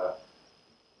about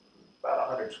a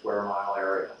 100 square mile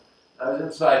area. I was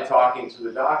inside talking to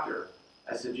the doctor.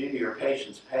 I said, "Gee, do your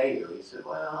patients pay you?" He said,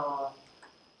 "Well,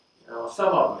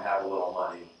 some of them have a little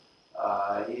money."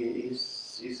 He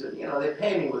said, "They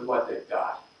pay me with what they've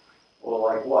got." Well,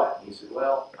 like what? He said,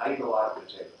 "Well, I eat a lot of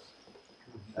potatoes.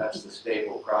 That's the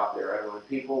staple crop there. And when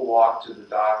people walk to the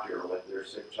doctor with their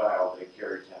sick child, they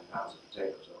carry 10 pounds of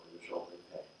potatoes over their shoulder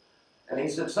in pain." And he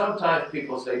said, "Sometimes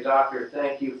people say, 'Doctor,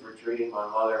 thank you for treating my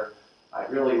mother. I'd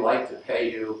really like to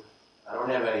pay you. I don't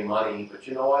have any money, but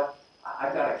you know what?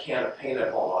 I've got a can of paint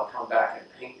at home. I'll come back and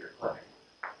paint your clinic.'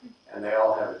 And they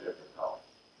all have a different color.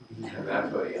 And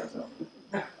that's what he ends up with.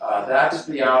 That's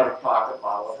the out-of-pocket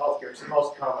model of healthcare. It's the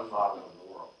most common model in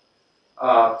the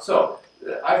world. So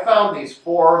I found these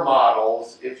 4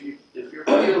 models. If you're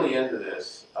really into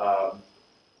this,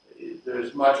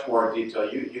 there's much more detail.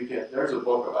 There's a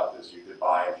book about this you could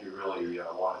buy if you really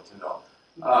wanted to know.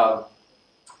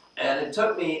 And it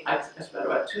took me, I spent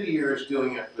about 2 years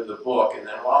doing it for the book, and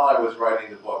then while I was writing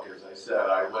the book, as I said,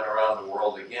 I went around the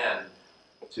world again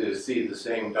to see the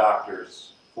same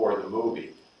doctors for the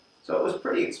movie. So it was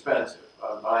pretty expensive.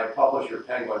 My publisher,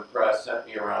 Penguin Press, sent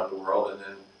me around the world, and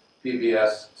then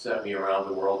PBS sent me around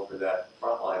the world for that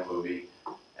Frontline movie.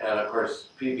 And of course,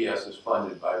 PBS is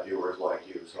funded by viewers like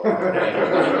you, so I'm thank you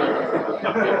for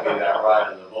giving me that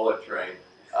ride on the bullet train.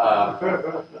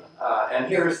 And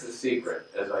here's the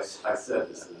secret. As I said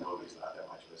this in the movie, it's not that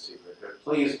much of a secret, but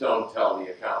please don't tell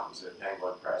the accountants at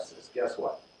Penguin Press this. Guess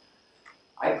what?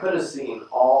 I could have seen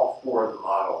all 4 of the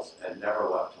models and never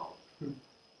left home.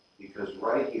 Because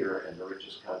right here in the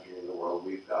richest country in the world,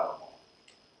 we've got them all.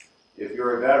 If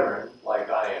you're a veteran, like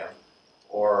I am,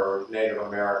 or Native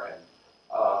American,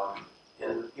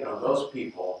 those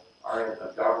people are in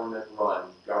a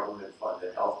government-run,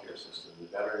 government-funded healthcare system. The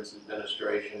Veterans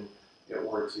Administration, it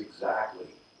works exactly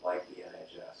like the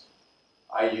NHS.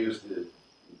 I use the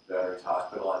Veterans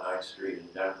Hospital on 9th Street in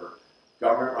Denver.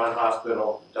 Government-run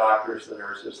hospital, the doctors, the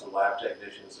nurses, the lab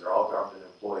technicians, they're all government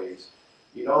employees.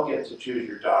 You don't get to choose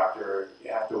your doctor.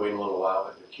 You have to wait a little while,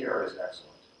 but the care is excellent.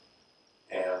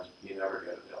 And you never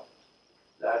get a bill.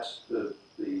 That's the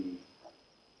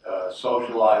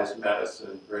socialized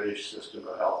medicine British system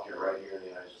of healthcare right here in the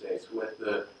United States. With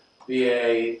the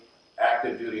VA,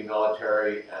 active duty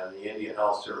military, and the Indian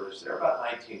Health Service, there are about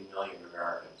 19 million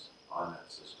Americans on that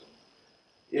system.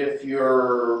 If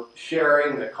you're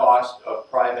sharing the cost of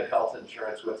private health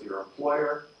insurance with your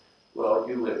employer, well,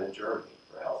 you live in Germany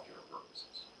for healthcare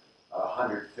purposes.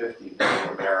 150 million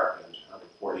Americans,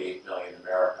 148 million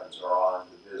Americans are on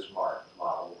the Bismarck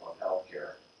model of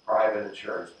healthcare, private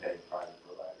insurance paying private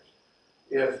providers.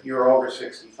 If you're over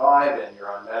 65 and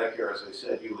you're on Medicare, as I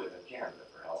said, you live in Canada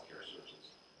for healthcare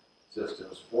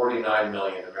systems. 49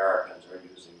 million Americans are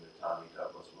using the Tommy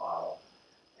Douglas model.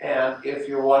 And if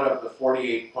you're one of the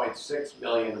 48.6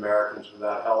 million Americans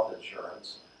without health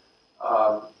insurance,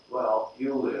 well,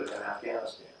 you live in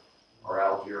Afghanistan or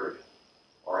Algeria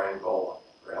or Angola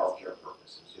for healthcare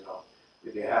purposes. You know,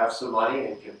 if you have some money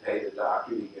and can pay the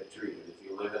doctor, you get treated. If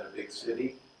you live in a big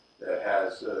city that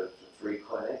has a free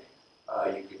clinic,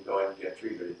 you can go and get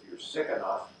treated. If you're sick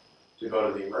enough to go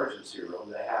to the emergency room,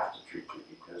 they have to treat you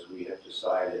because we have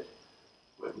decided,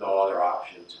 with no other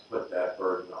option, to put that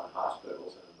burden on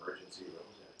hospitals and emergency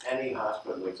rooms. And any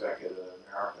hospital executive in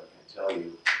America can tell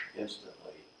you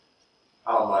instantly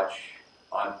how much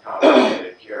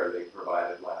uncompensated care they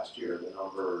provided last year. The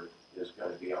number is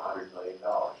going to be $100 million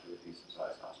for a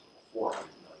decent-sized hospital, $400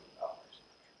 million,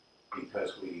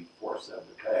 because we force them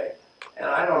to pay. And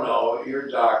I don't know, your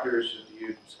doctors, do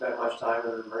you spend much time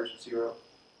in an emergency room?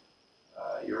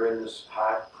 You're in this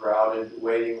hot, crowded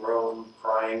waiting room,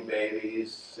 crying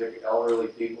babies, sick, elderly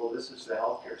people. This is the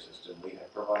healthcare system we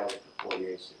have provided for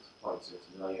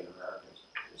 48.6 million Americans.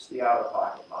 It's the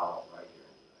out-of-pocket model right here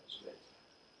in the United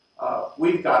States.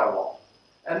 We've got them all.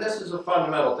 And this is a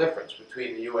fundamental difference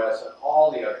between the U.S. and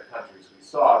all the other countries we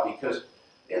saw, because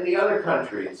in the other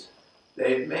countries,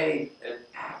 they've made an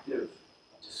active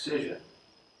decision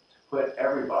to put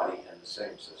everybody in the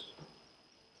same system.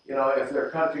 You know, if there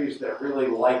are countries that really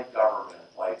like government,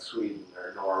 like Sweden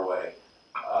or Norway,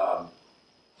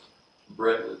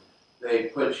 Britain, they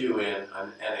put you in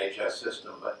an NHS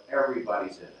system, but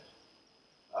everybody's in it.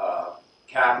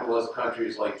 Capitalist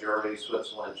countries like Germany,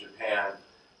 Switzerland, Japan,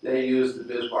 they use the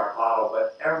Bismarck model,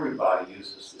 but everybody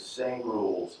uses the same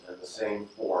rules and the same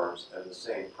forms and the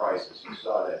same prices. You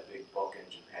saw that big book in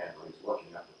Japan where he's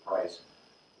looking at the price.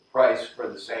 The price for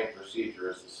the same procedure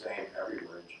is the same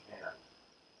everywhere in Japan.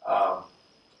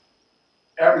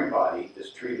 Everybody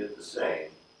is treated the same.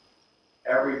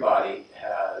 Everybody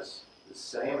has the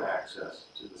same access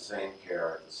to the same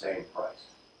care at the same price.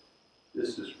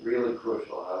 This is really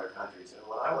crucial in other countries. And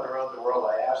when I went around the world,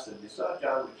 I asked them, you saw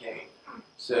John McCain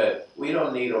said, we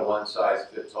don't need a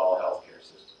one-size-fits-all healthcare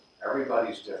system.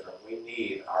 Everybody's different. We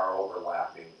need our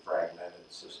overlapping, fragmented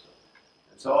system.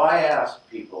 And so I asked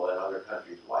people in other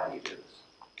countries, why do you do this?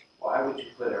 Why would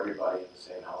you put everybody in the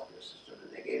same healthcare system?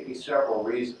 And they gave me several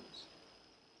reasons.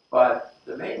 But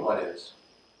the main one is,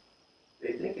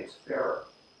 they think it's fairer.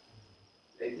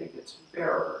 They think it's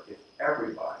fairer if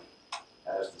everybody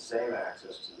has the same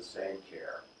access to the same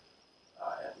care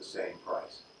at the same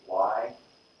price. Why?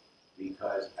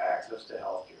 Because access to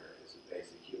health care is a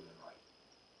basic human right.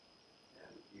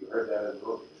 And you heard that in the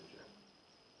movie, didn't you?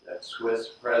 That Swiss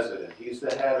president, he's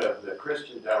the head of the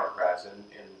Christian Democrats.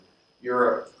 In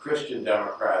Europe, Christian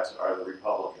Democrats are the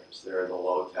Republicans. They're the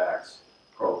low-tax,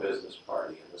 pro-business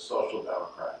party, and the Social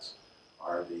Democrats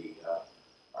are the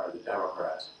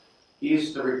Democrats.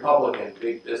 He's the Republican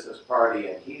big business party,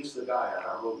 and he's the guy in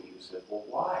our movie who said, well,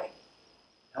 why?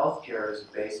 Healthcare is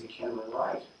a basic human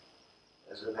right.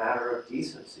 As a matter of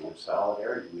decency, of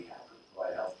solidarity, we have to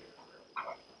provide healthcare for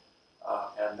everybody.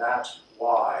 And that's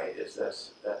why it's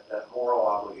that moral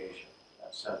obligation,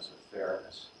 that sense of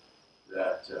fairness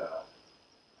that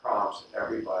prompts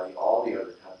everybody, all the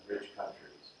other rich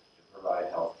countries, to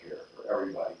provide health care for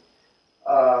everybody.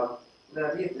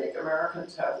 Now, do you think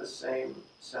Americans have the same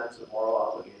sense of moral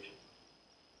obligation?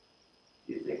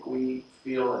 Do you think we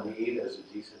feel a need as a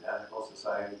decent, ethical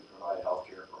society to provide health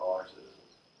care for all our citizens?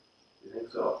 Do you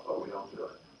think so? But we don't do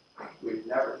it. We've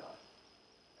never done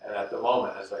it. And at the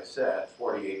moment, as I said,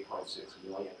 48.6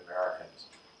 million Americans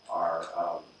are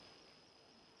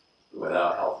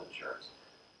without health insurance.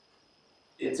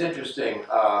 It's interesting.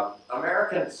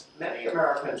 Many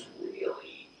Americans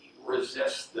really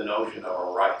resist the notion of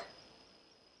a right.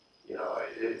 You know,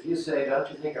 if you say, don't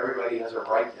you think everybody has a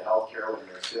right to health care when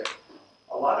they're sick?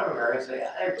 A lot of Americans say,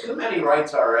 there are too many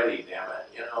rights already, damn it.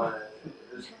 You know,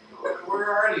 we're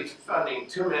already funding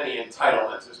too many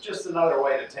entitlements. It's just another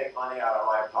way to take money out of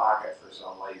my pocket for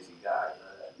some lazy guy.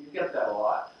 You get that a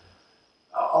lot.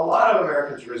 A lot of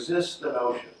Americans resist the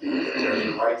notion that there's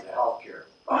a right to health care.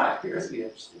 But here's the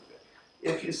interesting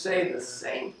thing. If you say the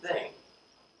same thing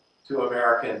to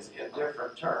Americans in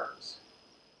different terms,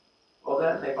 well,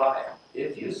 then they buy it.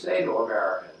 If you say to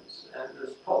Americans, and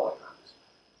there's polling on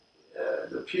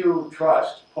this, the Pew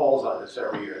Trust polls on this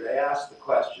every year, they ask the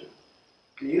question,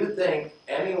 do you think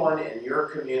anyone in your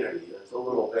community, that's a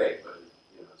little vague, but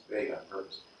it's vague on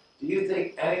purpose, do you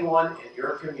think anyone in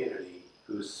your community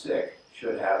who's sick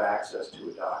should have access to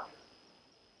a doctor?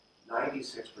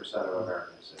 96% of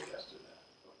Americans say yes to that.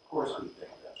 Of course we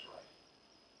think that's right.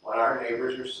 When our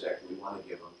neighbors are sick, we want to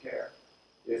give them care.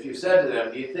 If you said to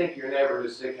them, do you think your neighbor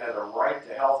who's sick has a right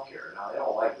to health care? Now, they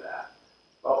don't like that.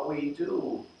 But we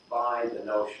do buy the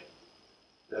notion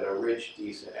that a rich,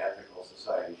 decent, ethical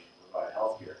society should provide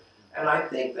health care. And I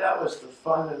think that was the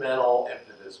fundamental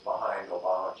impetus behind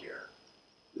Obamacare,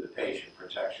 the Patient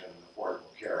Protection and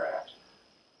Affordable Care Act.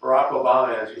 Barack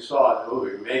Obama, as you saw in the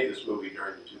movie, we made this movie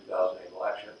during the 2008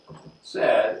 election,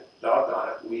 said, doggone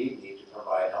it, we need to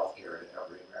provide health care to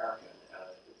every American. And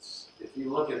if you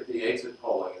look at the exit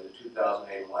polling in the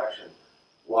 2008 election,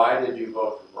 why did you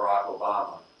vote for Barack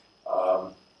Obama?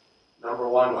 Number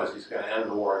one was he's going to end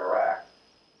the war in Iraq.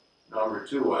 Number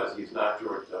two was he's not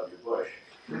George W. Bush.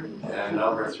 And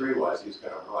number three was he's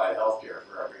going to provide health care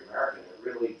for every American. It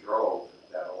really drove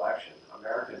that election.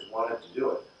 Americans wanted to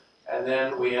do it. And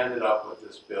then we ended up with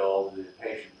this bill, the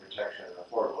Patient Protection and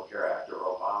Affordable Care Act, or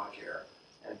Obamacare.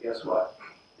 And guess what?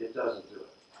 It doesn't do it.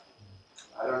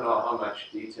 I don't know how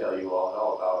much detail you all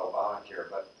know about Obamacare,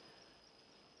 but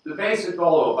the basic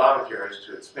goal of Obamacare is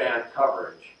to expand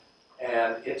coverage.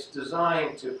 And it's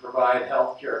designed to provide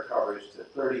health care coverage to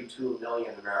 32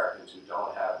 million Americans who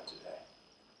don't have it today.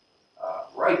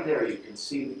 Right there, you can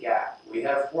see the gap. We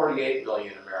have 48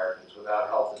 million Americans without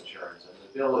health insurance, and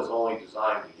the bill is only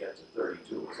designed to get to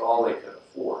 32. It's all they could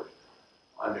afford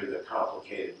under the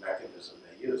complicated mechanism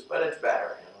they use. But it's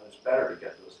better. It's better to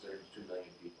get those 32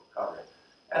 million people covered.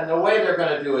 And the way they're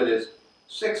going to do it is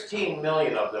 16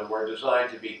 million of them were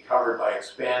designed to be covered by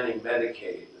expanding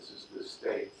Medicaid. This is the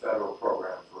state federal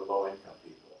program for low-income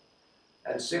people.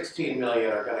 And 16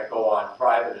 million are going to go on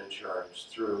private insurance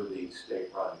through the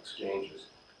state-run exchanges.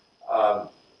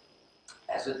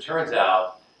 As it turns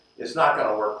out, it's not going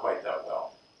to work quite that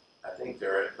well. I think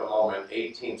there, at the moment,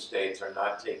 18 states are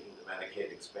not taking the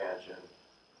Medicaid expansion.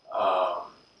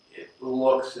 It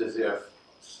looks as if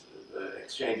the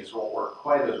exchanges won't work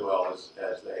quite as well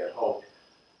as they had hoped.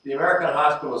 The American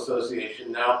Hospital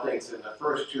Association now thinks in the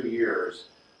first 2 years,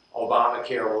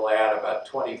 Obamacare will add about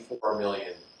 24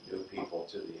 million new people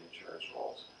to the insurance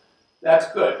rolls. That's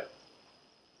good.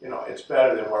 It's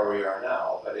better than where we are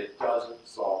now, but it doesn't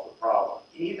solve the problem.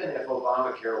 Even if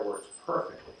Obamacare works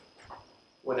perfectly,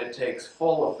 when it takes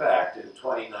full effect in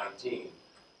 2018,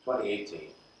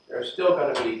 there's still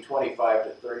going to be 25 to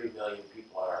 30 million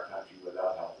people in our country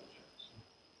without health insurance.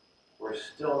 We're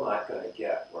still not going to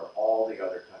get where all the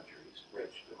other countries,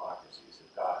 rich democracies,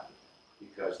 have gotten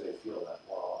because they feel that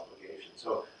moral obligation.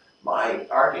 So my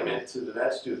argument to the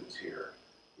med students here,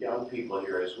 young people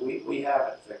here, is we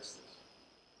haven't fixed this.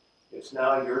 It's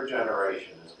now your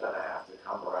generation is going to have to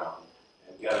come around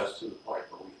and get us to the point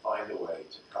where we find a way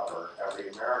to cover every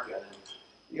American. And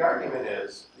the argument in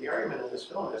this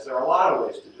film is there are a lot of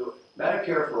ways to do it.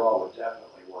 Medicare for all would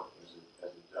definitely work as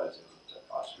it does in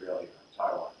Australia and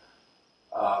Taiwan.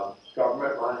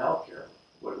 Government-run healthcare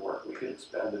would work. We could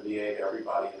expand the VA to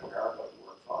everybody in America. It would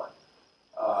work fine.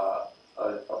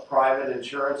 A private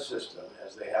insurance system,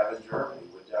 as they have in Germany,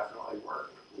 would definitely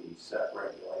work if we set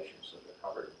regulations so they're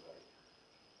covered everybody.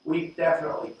 We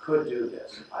definitely could do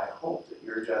this. I hope that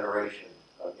your generation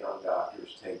of young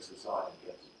doctors takes this on and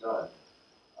gets it done.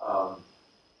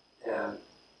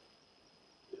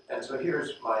 And so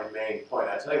here's my main point.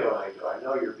 I tell you what I do. I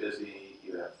know you're busy.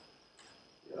 You have,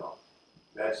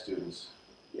 med students.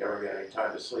 You ever get any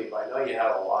time to sleep? I know you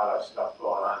have a lot of stuff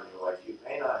going on in your life. You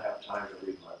may not have time to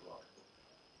read my book.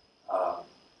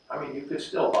 You could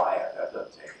still buy it. That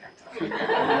doesn't take any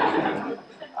time.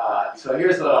 So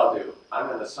here's what I'll do. I'm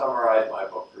going to summarize my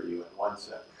book for you in one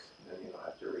sentence, and then you don't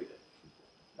have to read it.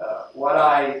 What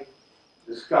I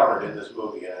discovered in this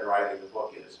movie and in writing the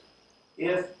book is,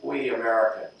 if we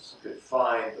Americans could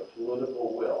find the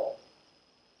political will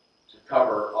to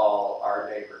cover all our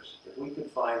neighbors, if we could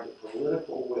find the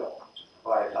political will to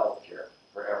provide health care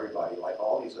for everybody, like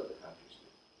all these other countries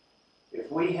do,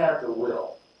 if we had the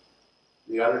will,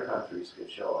 the other countries could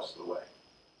show us the way.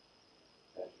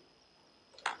 Thank you.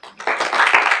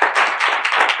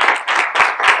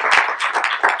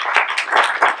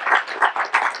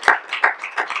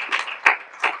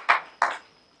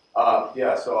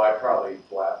 Yeah, so I probably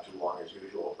blabbed too long as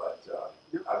usual, but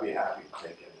I'd be happy to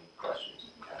take any questions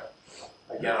you have.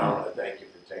 Again, I want to thank you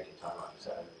for taking time on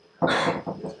Saturday.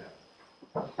 Yes,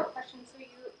 ma'am. Question. So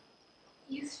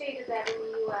you stated that in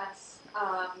the U.S.,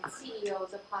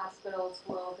 CEOs of hospitals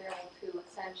will be able to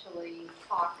essentially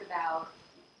talk about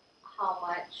how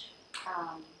much.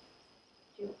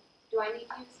 Do I need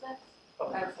to use this?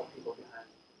 I have some people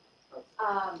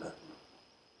behind me.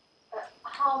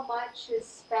 How much is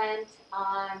spent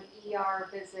on ER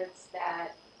visits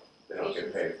that They don't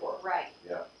get paid for. Right.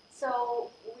 Yeah.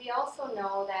 So we also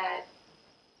know that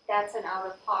that's an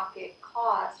out-of-pocket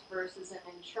cost versus an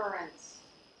insurance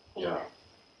payment. Yeah.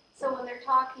 So when they're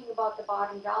talking about the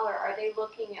bottom dollar, are they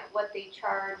looking at what they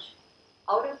charge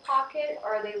out of pocket,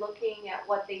 or are they looking at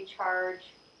what they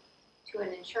charge to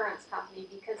an insurance company?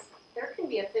 Because there can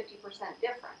be a 50%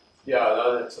 difference. Yeah,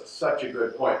 no, that's such a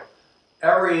good point.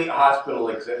 Every hospital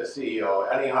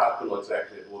CEO, any hospital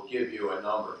executive will give you a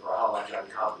number for how much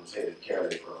uncompensated care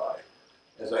they provide.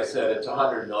 As I said, it's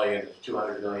 100 million, it's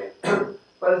 200 million,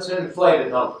 but it's an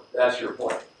inflated number. That's your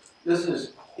point. This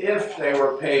is if they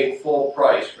were paid full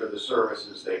price for the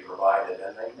services they provided,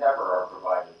 and they never are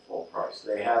provided full price.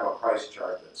 They have a price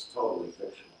chart that's totally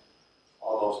fictional.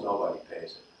 Almost nobody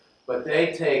pays it. But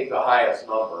they take the highest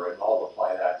number and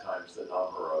multiply that times the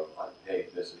number of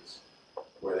unpaid visits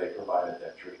where they provided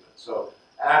that treatment. So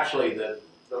actually the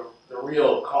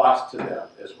real cost to them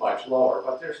is much lower,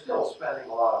 but they're still spending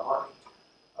a lot of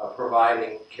money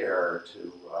providing care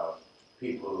to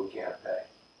people who can't pay.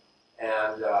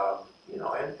 And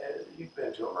and you've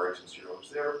been to emergency rooms.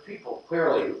 There are people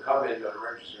clearly who come into an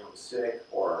emergency room sick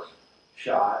or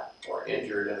shot or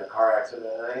injured in a car accident,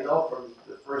 and they know from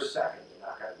the first second they're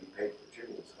not going to be paid for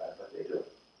treatment side, but they do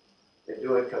it. They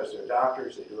do it because they're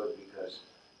doctors. They do it because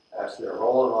that's their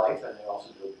role in life, and they also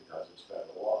do it because it's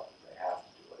federal law. They have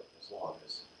to do it as long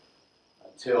as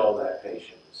until that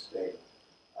patient is stable.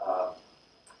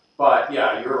 But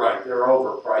yeah, you're right. They're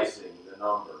overpricing the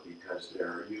number because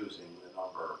they're using the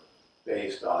number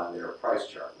based on their price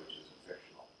chart, which is a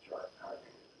fictional chart.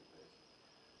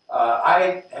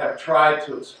 I have tried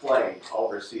to explain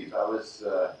overseas. I was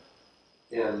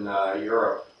in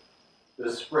Europe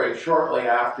this spring, shortly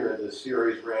after the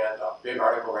series ran, a big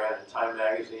article ran in Time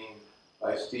magazine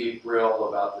by Steve Brill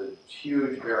about the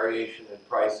huge variation in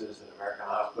prices in American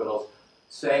hospitals.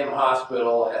 Same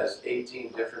hospital has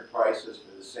 18 different prices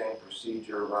for the same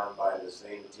procedure run by the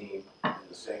same team in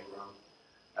the same room.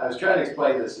 I was trying to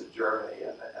explain this in Germany,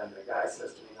 and the guy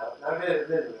says to me, now,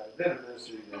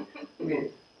 I mean,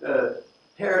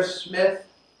 Herr Smith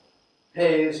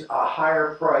pays a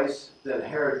higher price than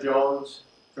Herr Jones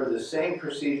for the same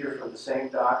procedure from the same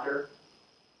doctor?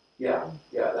 Yeah,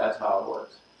 that's how it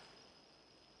works.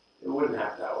 It wouldn't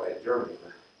happen that way in Germany.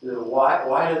 But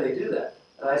why do they do that?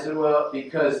 And I said, well,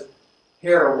 because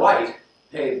Herr White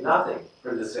paid nothing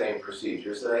for the same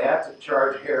procedure, so they have to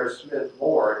charge Herr Smith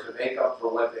more to make up for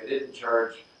what they didn't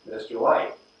charge Mr.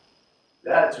 White.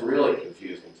 That's really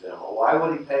confusing to them. Well, why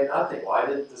would he pay nothing? Why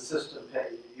didn't the system pay?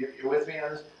 You're with me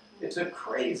on this? It's a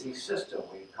crazy system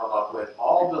we've come up with,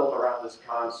 all built around this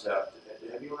concept.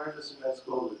 Have you learned this in med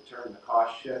school, the term the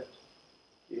cost shift?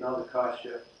 Do you know the cost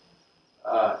shift?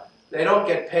 They don't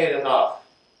get paid enough.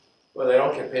 Well, they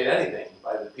don't get paid anything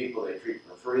by the people they treat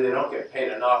for free. They don't get paid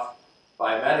enough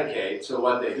by Medicaid. So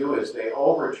what they do is they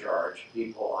overcharge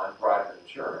people on private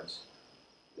insurance.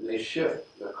 They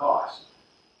shift the cost.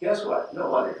 Guess what?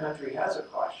 No other country has a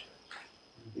cost shift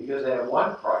because they have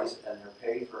one price and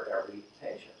they're paid for every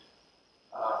patient.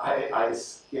 I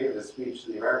gave a speech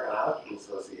to the American Hospital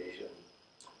Association.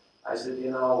 I said,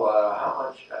 how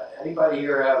much, anybody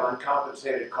here have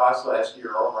uncompensated costs last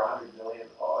year over 100 million?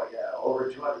 Oh yeah, over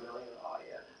 200 million? Oh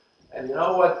yeah. And you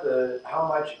know what how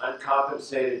much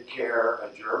uncompensated care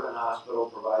a German hospital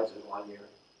provides in 1 year?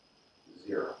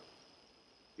 Zero.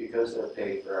 Because they're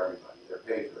paid for everybody. They're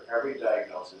paid for every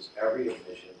diagnosis, every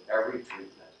admission, every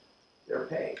treatment. They're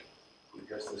paid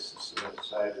because the system has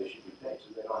decided they should be paid, so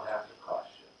they don't have to cost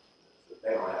shift.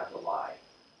 They don't have to lie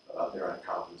about their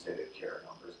uncompensated care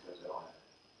numbers because they don't have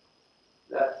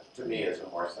it. That, to me, is a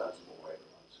more sensible way to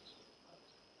run the system.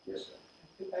 Yes, sir.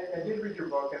 I did read your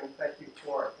book, and thank you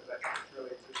for it, because I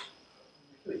think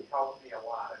really helped me a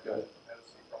lot. I've been in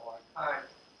medicine for a long time.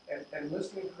 And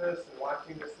listening to this and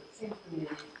watching this, it seems to me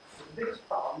the biggest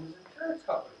problem is insurance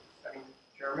companies. I mean,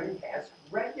 Germany has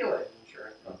regulated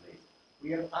insurance companies.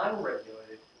 We have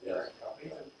unregulated insurance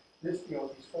companies. And this,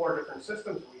 these four different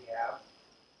systems we have,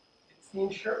 it's the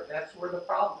insurance. That's where the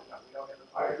problem is. We don't have the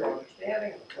political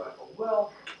understanding and the political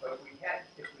will, but if we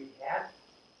had,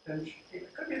 then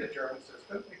it could be the German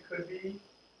system, it could be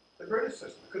the British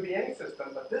system, it could be any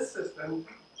system, but this system,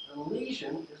 the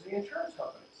lesion is the insurance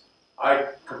companies. I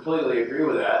completely agree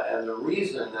with that, and the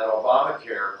reason that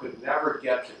Obamacare could never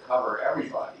get to cover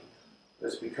everybody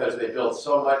is because they built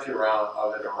so much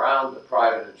around the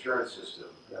private insurance system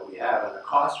that we have, and the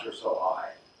costs were so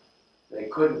high, they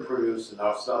couldn't produce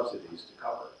enough subsidies to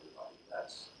cover everybody.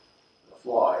 That's the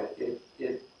flaw.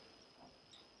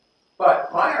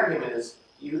 But my argument is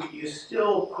you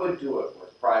still could do it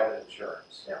with private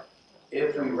insurance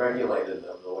if we regulated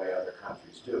them the way other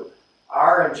countries do.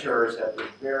 Our insurers have been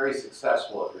very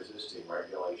successful at resisting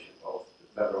regulation, both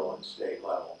at the federal and state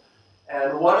level.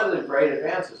 And one of the great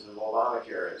advances of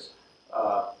Obamacare is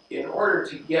In order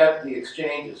to get the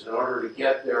exchanges, in order to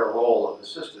get their role in the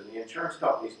system, the insurance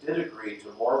companies did agree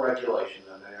to more regulation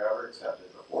than they ever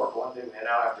accepted before. For one thing, they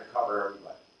now have to cover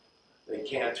everybody. They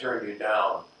can't turn you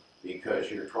down because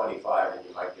you're 25 and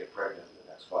you might get pregnant in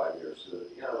the next 5 years. So,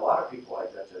 you know, a lot of people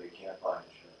like that say they can't buy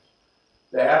insurance.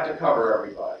 They have to cover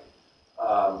everybody.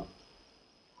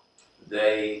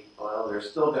 They're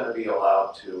still going to be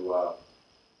allowed to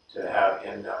have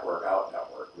in-network,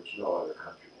 out-network, which no other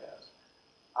country has.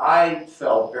 I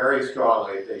felt very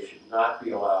strongly they should not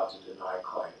be allowed to deny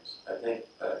claims. I think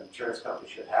an insurance company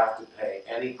should have to pay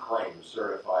any claims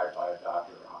certified by a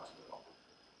doctor or hospital.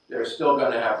 They're still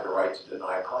going to have the right to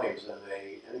deny claims, and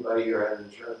anybody here had an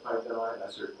insurance claim denied?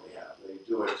 I certainly have. They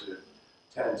do it to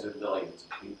tens of millions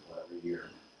of people every year.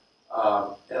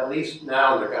 At least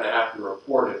now they're going to have to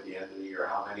report at the end of the year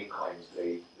how many claims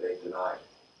they denied.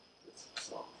 It's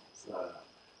not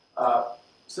enough.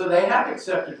 So they have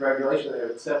accepted regulation. They have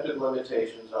accepted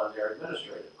limitations on their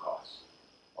administrative costs,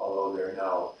 although they're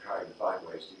now trying to find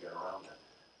ways to get around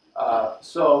that.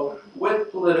 So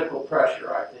with political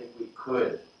pressure, I think we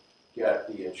could get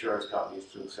the insurance companies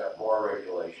to accept more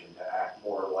regulation, to act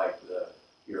more like the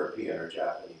European or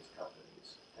Japanese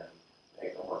companies and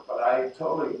make them work. But I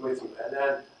totally agree with you. And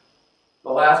then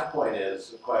the last point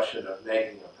is the question of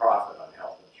making a profit on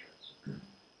health insurance.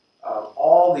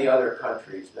 All the other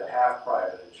countries that have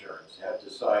private insurance have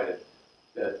decided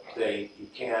that you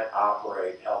can't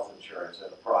operate health insurance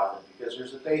at a profit because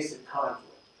there's a basic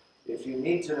conflict. If you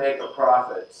need to make a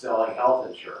profit selling health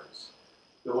insurance,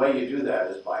 the way you do that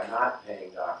is by not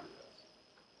paying doctor bills.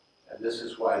 And this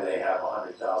is why they have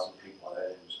 100,000 people in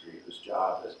that industry whose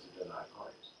job is to deny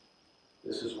claims.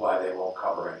 This is why they won't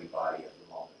cover anybody at the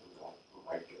moment who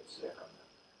might get sick on them.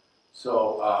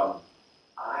 So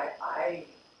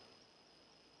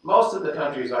most of the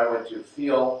countries I went to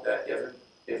feel that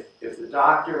if the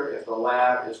doctor, if the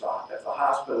lab, if the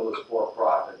hospital is for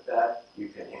profit, that you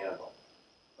can handle.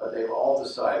 But they've all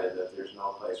decided that there's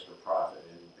no place for profit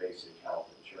in basic health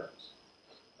insurance.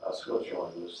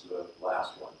 Switzerland was the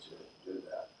last one to do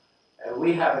that. And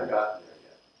we haven't gotten there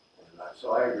yet. And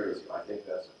so I agree with you. I think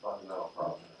that's a fundamental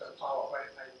problem.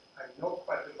 I have no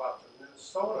question about the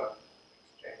Minnesota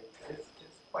exchange. It's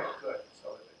quite good.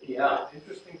 So it's Yeah. an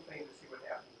interesting thing to see what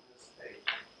happens in this state.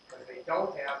 Because they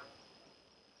don't have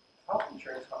health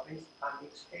insurance companies on the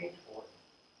exchange board.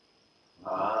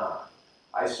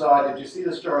 Did you see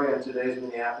the story in today's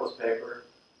Minneapolis paper?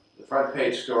 The front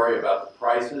page story about the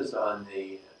prices on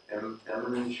the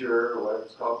Insure, or whatever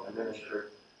it's called, Insure.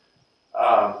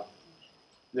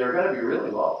 They're going to be really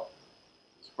low.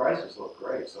 These prices look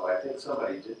great, so I think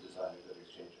somebody did design a good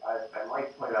exchange. I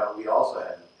might point out we also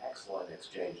had an excellent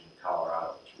exchange in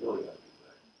Colorado. It's really going to be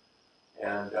good.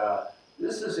 And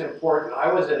this is important.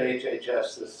 I was at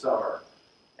HHS this summer,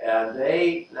 and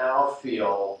they now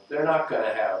feel they're not going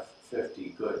to have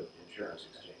 50 good insurance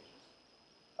exchanges.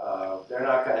 They're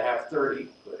not going to have 30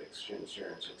 good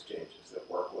insurance exchanges that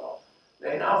work well.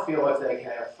 They now feel if they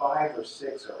can have 5 or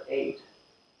 6 or 8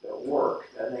 that work,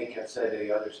 then they can say to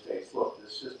the other states, look,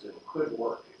 this system could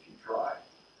work if you try.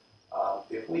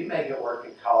 If we make it work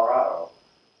in Colorado,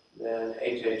 then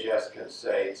HHS can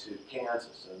say to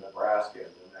Kansas and Nebraska and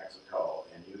New Mexico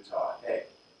and Utah, hey,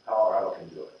 Colorado can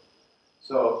do it.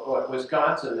 So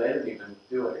Wisconsin, they didn't even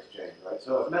do an exchange, right?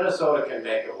 So if Minnesota can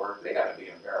make it work, they got to be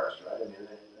embarrassed, right? I mean,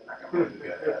 they're not going to be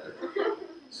good at it.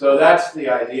 So that's the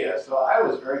idea. So I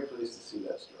was very pleased to see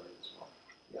that story this morning.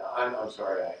 Yeah, I'm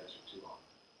sorry I answered too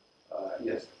long.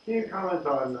 Yes? Can you comment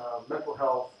on mental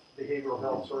health, behavioral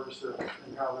health services,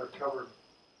 and how they're covered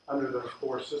under those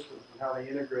 4 systems and how they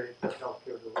integrate with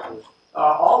healthcare delivery?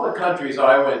 All the countries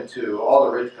I went to, all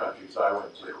the rich countries I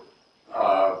went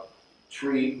to,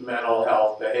 treat mental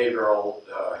health, behavioral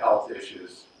health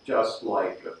issues just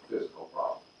like a physical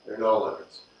problem. There are no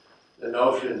limits. The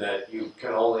notion that you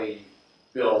can only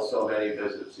bill so many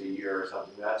visits a year or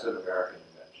something, that's an American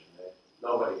invention.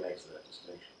 Nobody makes that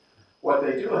distinction. What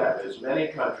they do have is many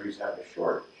countries have a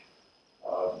shortage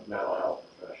of mental health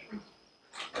professionals,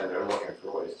 and they're looking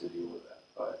for ways to deal with that.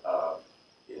 But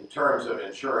in terms of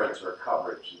insurance or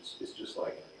coverage, it's just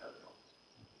like any other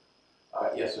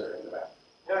illness. Yes, sir, in the back.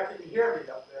 Yeah, can you hear me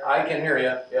up there? I can hear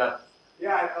you, yeah.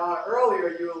 Yeah,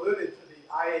 earlier you alluded to the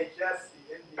IHS,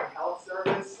 the Indian Health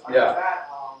Service. I Yeah. was at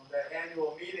the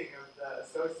annual meeting of the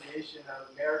Association of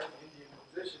American Indian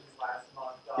Physicians last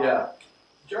month. Yeah.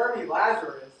 Jeremy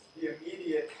Lazarus, the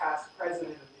immediate past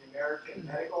president of the American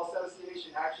Medical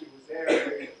Association, actually was there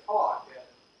and gave a talk. And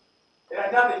it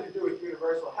had nothing to do with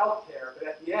universal health care, but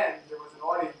at the end there was an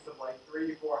audience of like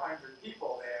 300-400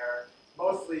 people there,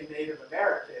 mostly Native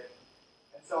American.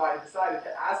 And so so I decided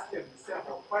to ask him the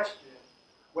simple question,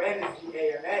 when is the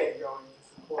AMA going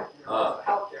to support universal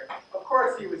health care? Of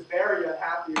course, he was very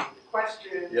unhappy with the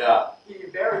question. Yeah. He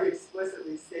very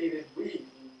explicitly stated, we, in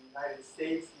the United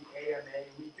States, the AMA,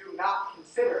 we do not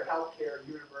consider health care a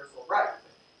universal right.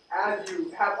 As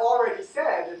you have already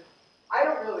said, I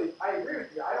agree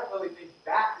with you, I don't really think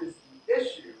that is the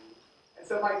issue. And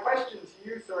so my question to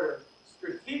you sort of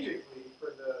strategically,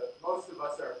 for most of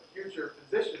us are future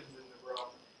physicians in the room,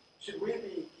 should we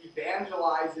be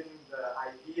evangelizing the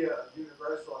idea of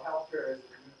universal health care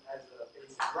as a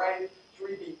basic right? Should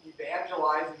we be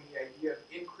evangelizing the idea of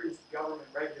increased government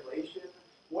regulation?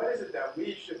 What is it that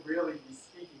we should really be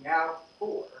speaking out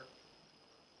for?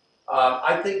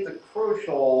 I think the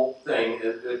crucial thing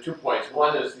is 2 points.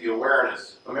 One is the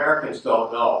awareness. Americans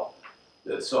don't know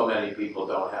that so many people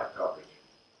don't have coverage.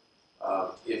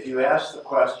 If you ask the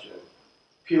question,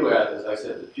 Pew, as I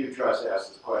said, the Pew Trust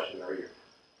asked this question every year.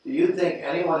 Do you think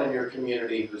anyone in your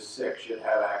community who's sick should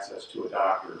have access to a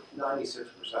doctor? 96%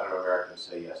 of Americans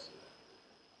say yes to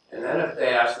that. And then if they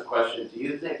ask the question, do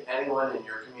you think anyone in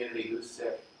your community who's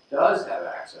sick does have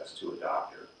access to a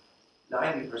doctor?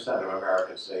 90% of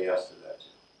Americans say yes to that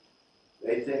too.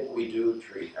 They think we do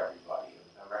treat everybody.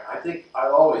 I think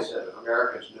I've always said if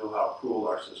Americans knew how cruel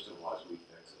our system was, we'd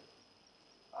fix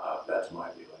it. That's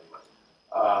my view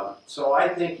anyway. So I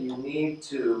think you need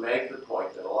to make the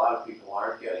point that a lot of people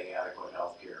aren't getting adequate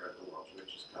health care in the world's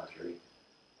richest country.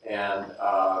 And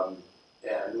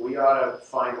we ought to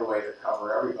find a way to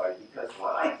cover everybody, because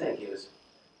what I think is,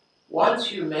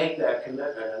 once you make that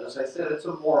commitment, and as I said, it's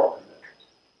a moral commitment.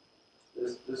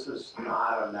 This is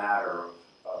not a matter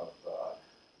of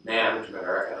management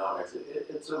or economics.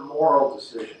 It's a moral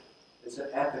decision. It's an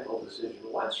ethical decision.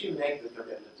 Once you make the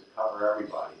commitment to cover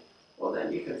everybody, well,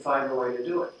 then you can find a way to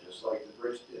do it, just like the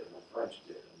Brits did, and the French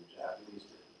did, and the Japanese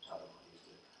did, and the Taiwanese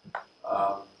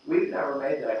did. We've never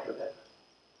made that commitment.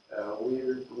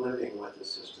 We're living with a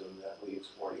system that leaves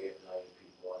 48 million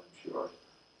people uninsured.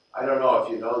 I don't know if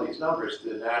you know these numbers.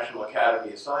 The National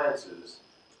Academy of Sciences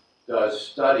does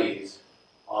studies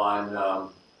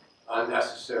on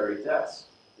unnecessary deaths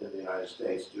in the United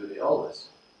States due to illness.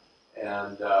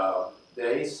 And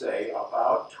they say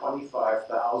about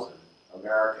 25,000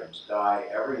 Americans die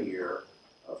every year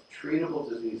of treatable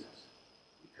diseases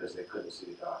because they couldn't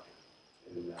see a doctor.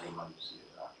 They didn't have the money to see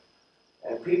a doctor.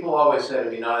 And people always say to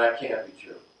me, no, that can't be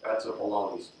true. That's a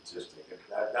baloney statistic.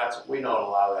 We don't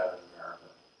allow that in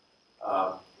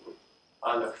America.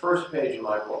 On the first page of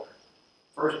my book,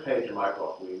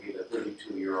 we meet a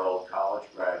 32-year-old college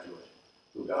graduate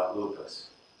who got lupus.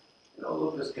 You know,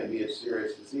 lupus can be a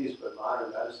serious disease, but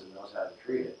modern medicine knows how to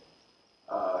treat it.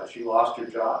 She lost her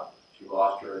job, she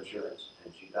lost her insurance,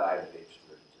 and she died at age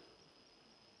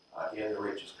 32 in the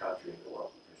richest country in the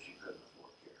world because she couldn't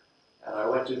afford care. And I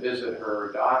went to visit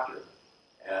her doctor,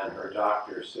 and her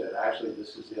doctor said, actually,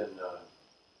 this is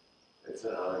it's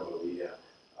in another movie, yeah.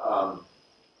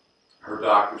 Her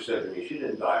doctor said to me, she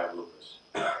didn't die of lupus.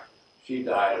 She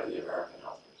died of the American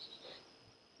healthcare system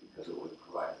because it wouldn't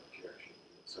provide the care she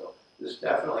needed. So this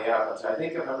definitely happens. I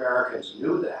think if Americans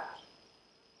knew that,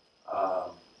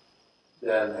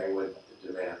 then they would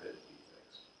demand that it be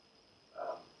fixed.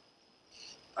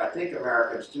 I think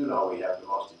Americans do know we have the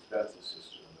most expensive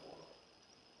system in the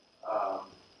world.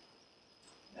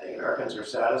 Many Americans are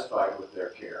satisfied with their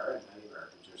care, and many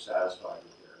Americans are satisfied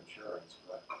with their insurance.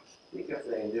 But I think if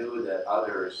they knew that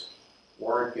others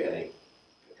weren't getting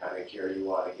the kind of care you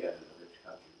want to get in a rich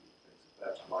country,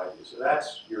 that's my view. So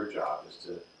that's your job, is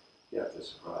to get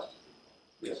this across to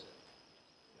people. Yes.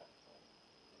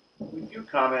 Would you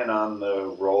comment on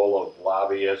the role of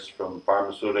lobbyists from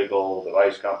pharmaceutical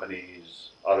device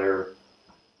companies, other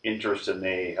interests in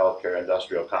the healthcare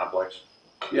industrial complex?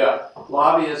 Yeah,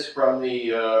 lobbyists from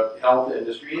the health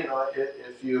industry. You know,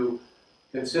 if you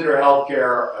consider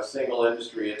healthcare a single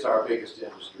industry, it's our biggest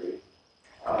industry.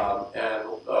 And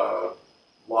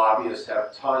lobbyists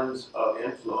have tons of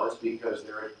influence because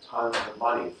there are tons of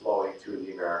money flowing through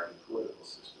the American political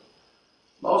system.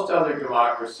 Most other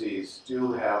democracies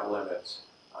do have limits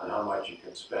on how much you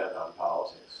can spend on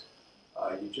politics.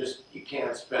 You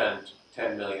can't spend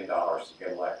 $10 million to get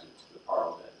elected to the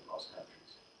parliament in most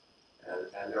countries.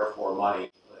 And therefore money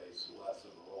plays less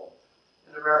of a role.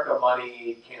 In America,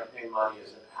 campaign money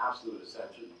is an absolute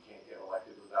essential. You can't get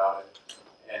elected without it.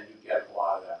 And you get a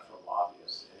lot of that from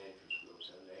lobbyists and interest groups,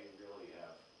 and they really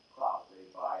have clout. They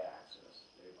buy access,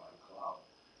 they buy clout.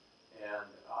 And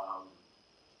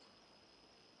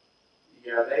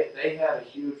yeah, they had a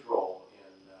huge role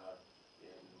in the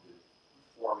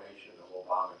formation of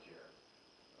Obamacare.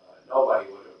 No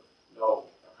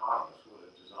economist would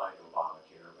have designed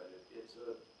Obamacare,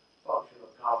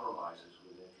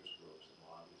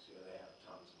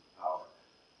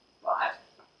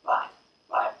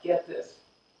 get this.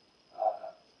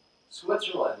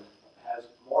 Switzerland has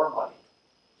more money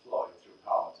flowing through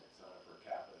politics on a per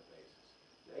capita basis.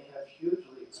 They have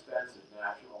hugely expensive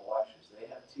national elections. They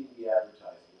have TV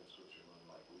advertising in Switzerland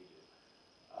like we do.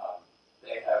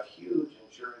 They have huge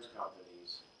insurance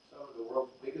companies, some of the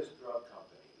world's biggest drug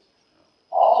companies,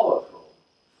 all of whom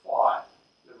fought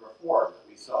the reform that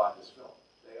we saw in this film.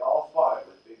 They all fought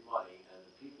it with big money, and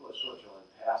the people of Switzerland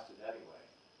passed it anyway.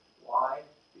 Why?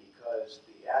 Because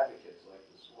the advocates, like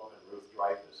this woman, Ruth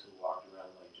Dreyfus, who walked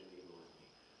around Lake Geneva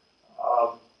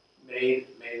with me,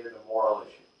 made it a moral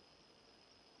issue.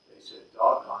 They said,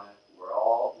 doggone it, we're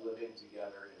all living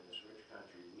together in this rich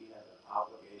country. We have an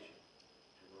obligation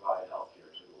to provide health care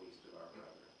to the least of our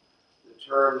brethren. The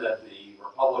term that the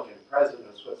Republican president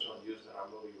of Switzerland used in our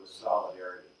movie was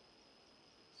solidarity.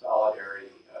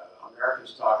 Solidarity.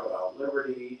 Americans talk about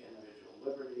liberty, individual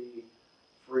liberty,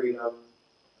 freedom.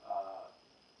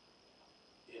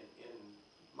 In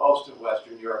most of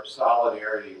Western Europe,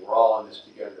 solidarity, we're all in this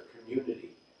together, community,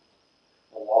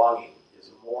 belonging is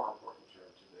a more important term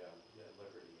to them than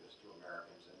liberty is to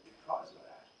Americans, and because of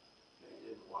that, they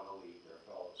didn't want to leave their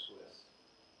fellow Swiss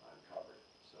uncovered.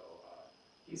 So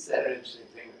he said an interesting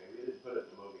thing to me. We didn't put it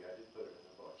in the movie, I did put it in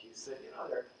the book. He said,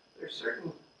 there's certain,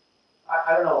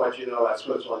 I don't know what you know about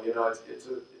Switzerland. It's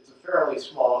a fairly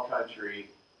small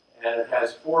country, and it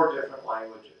has 4 different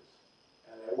languages.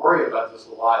 And they worry about this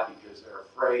a lot because they're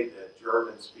afraid that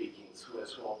German-speaking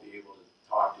Swiss won't be able to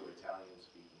talk to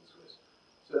Italian-speaking Swiss.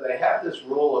 So they have this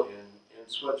rule in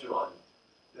Switzerland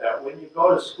that when you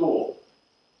go to school,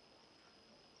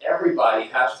 everybody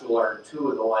has to learn 2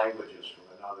 of the languages from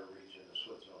another region of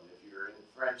Switzerland. If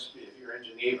you're in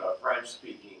Geneva,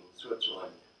 French-speaking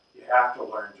Switzerland, you have to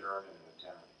learn German and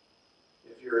Italian.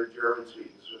 If you're in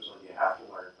German-speaking Switzerland, you have to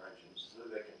learn French, so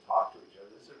they can talk to each other.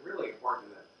 This is really important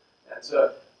to them. And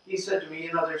so he said to me,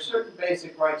 there's certain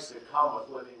basic rights that come with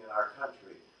living in our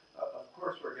country. Of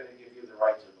course, we're going to give you the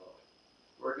right to vote.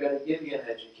 We're going to give you an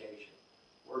education.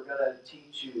 We're going to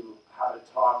teach you how to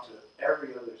talk to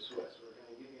every other Swiss. We're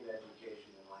going to give you an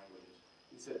education in languages.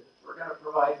 He said, we're going to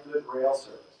provide good rail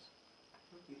service.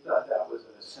 He thought that was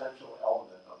an essential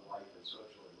element of life in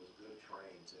Switzerland, was good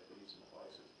trains at decent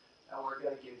places. And we're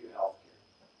going to give you health care.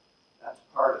 That's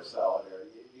part of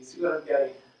solidarity. You see what I'm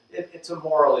getting? It's a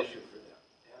moral issue for them.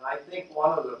 And I think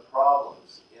one of the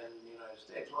problems in the United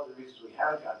States, one of the reasons we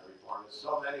haven't gotten reform, is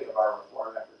so many of our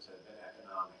reform efforts have been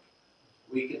economic.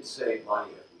 We can save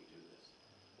money if we do this.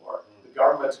 Or the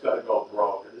government's going to go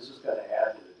broke, or this is going to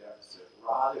add to the deficit,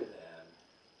 rather than,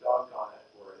 doggone it,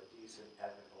 we're a decent,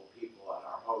 ethical people, and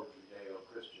our whole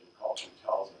Judeo-Christian culture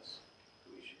tells us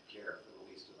we should care for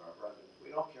the least of our brethren. If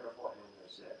we don't care for them when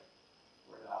they're sick,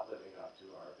 we're not living up to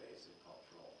our basic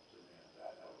cultural demand.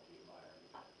 That would be my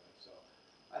argument. So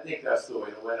I think that's the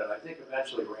way to win it. I think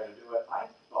eventually we're going to do it. I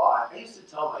used to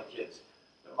tell my kids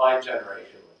that my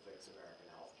generation would fix American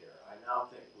health care. I now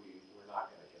think we're not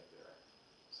going to get there.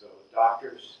 So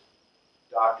doctors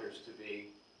to be,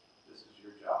 this is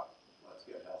your job. Let's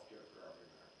get health care for every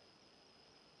American.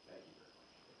 Thank you very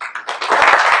much.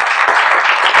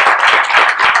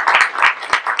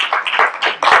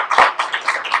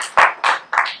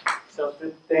 So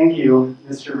thank you,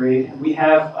 Mr. Reid. We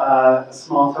have a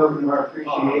small token of our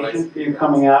appreciation for you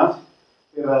coming out.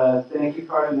 We have a thank you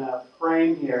card in a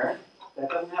frame here that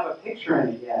doesn't have a picture in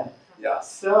it yet. Yeah.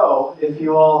 So if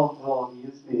you all will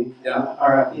use me, Yeah.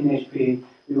 our PNHP,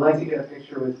 we'd like to get a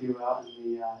picture with you out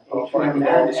in the fine. atrium,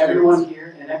 and everyone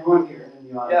here in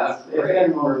the audience. Yeah, If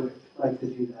anyone would like to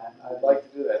do that. I'd like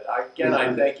to do that. Again,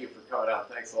 I thank you for coming out.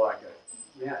 Thanks a lot, guys.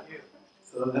 Yeah.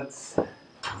 So let's do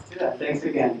that. Thanks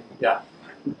again. Yeah.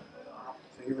 So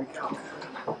here we go.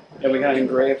 Yeah, we got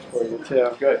engraved for you too.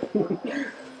 Good.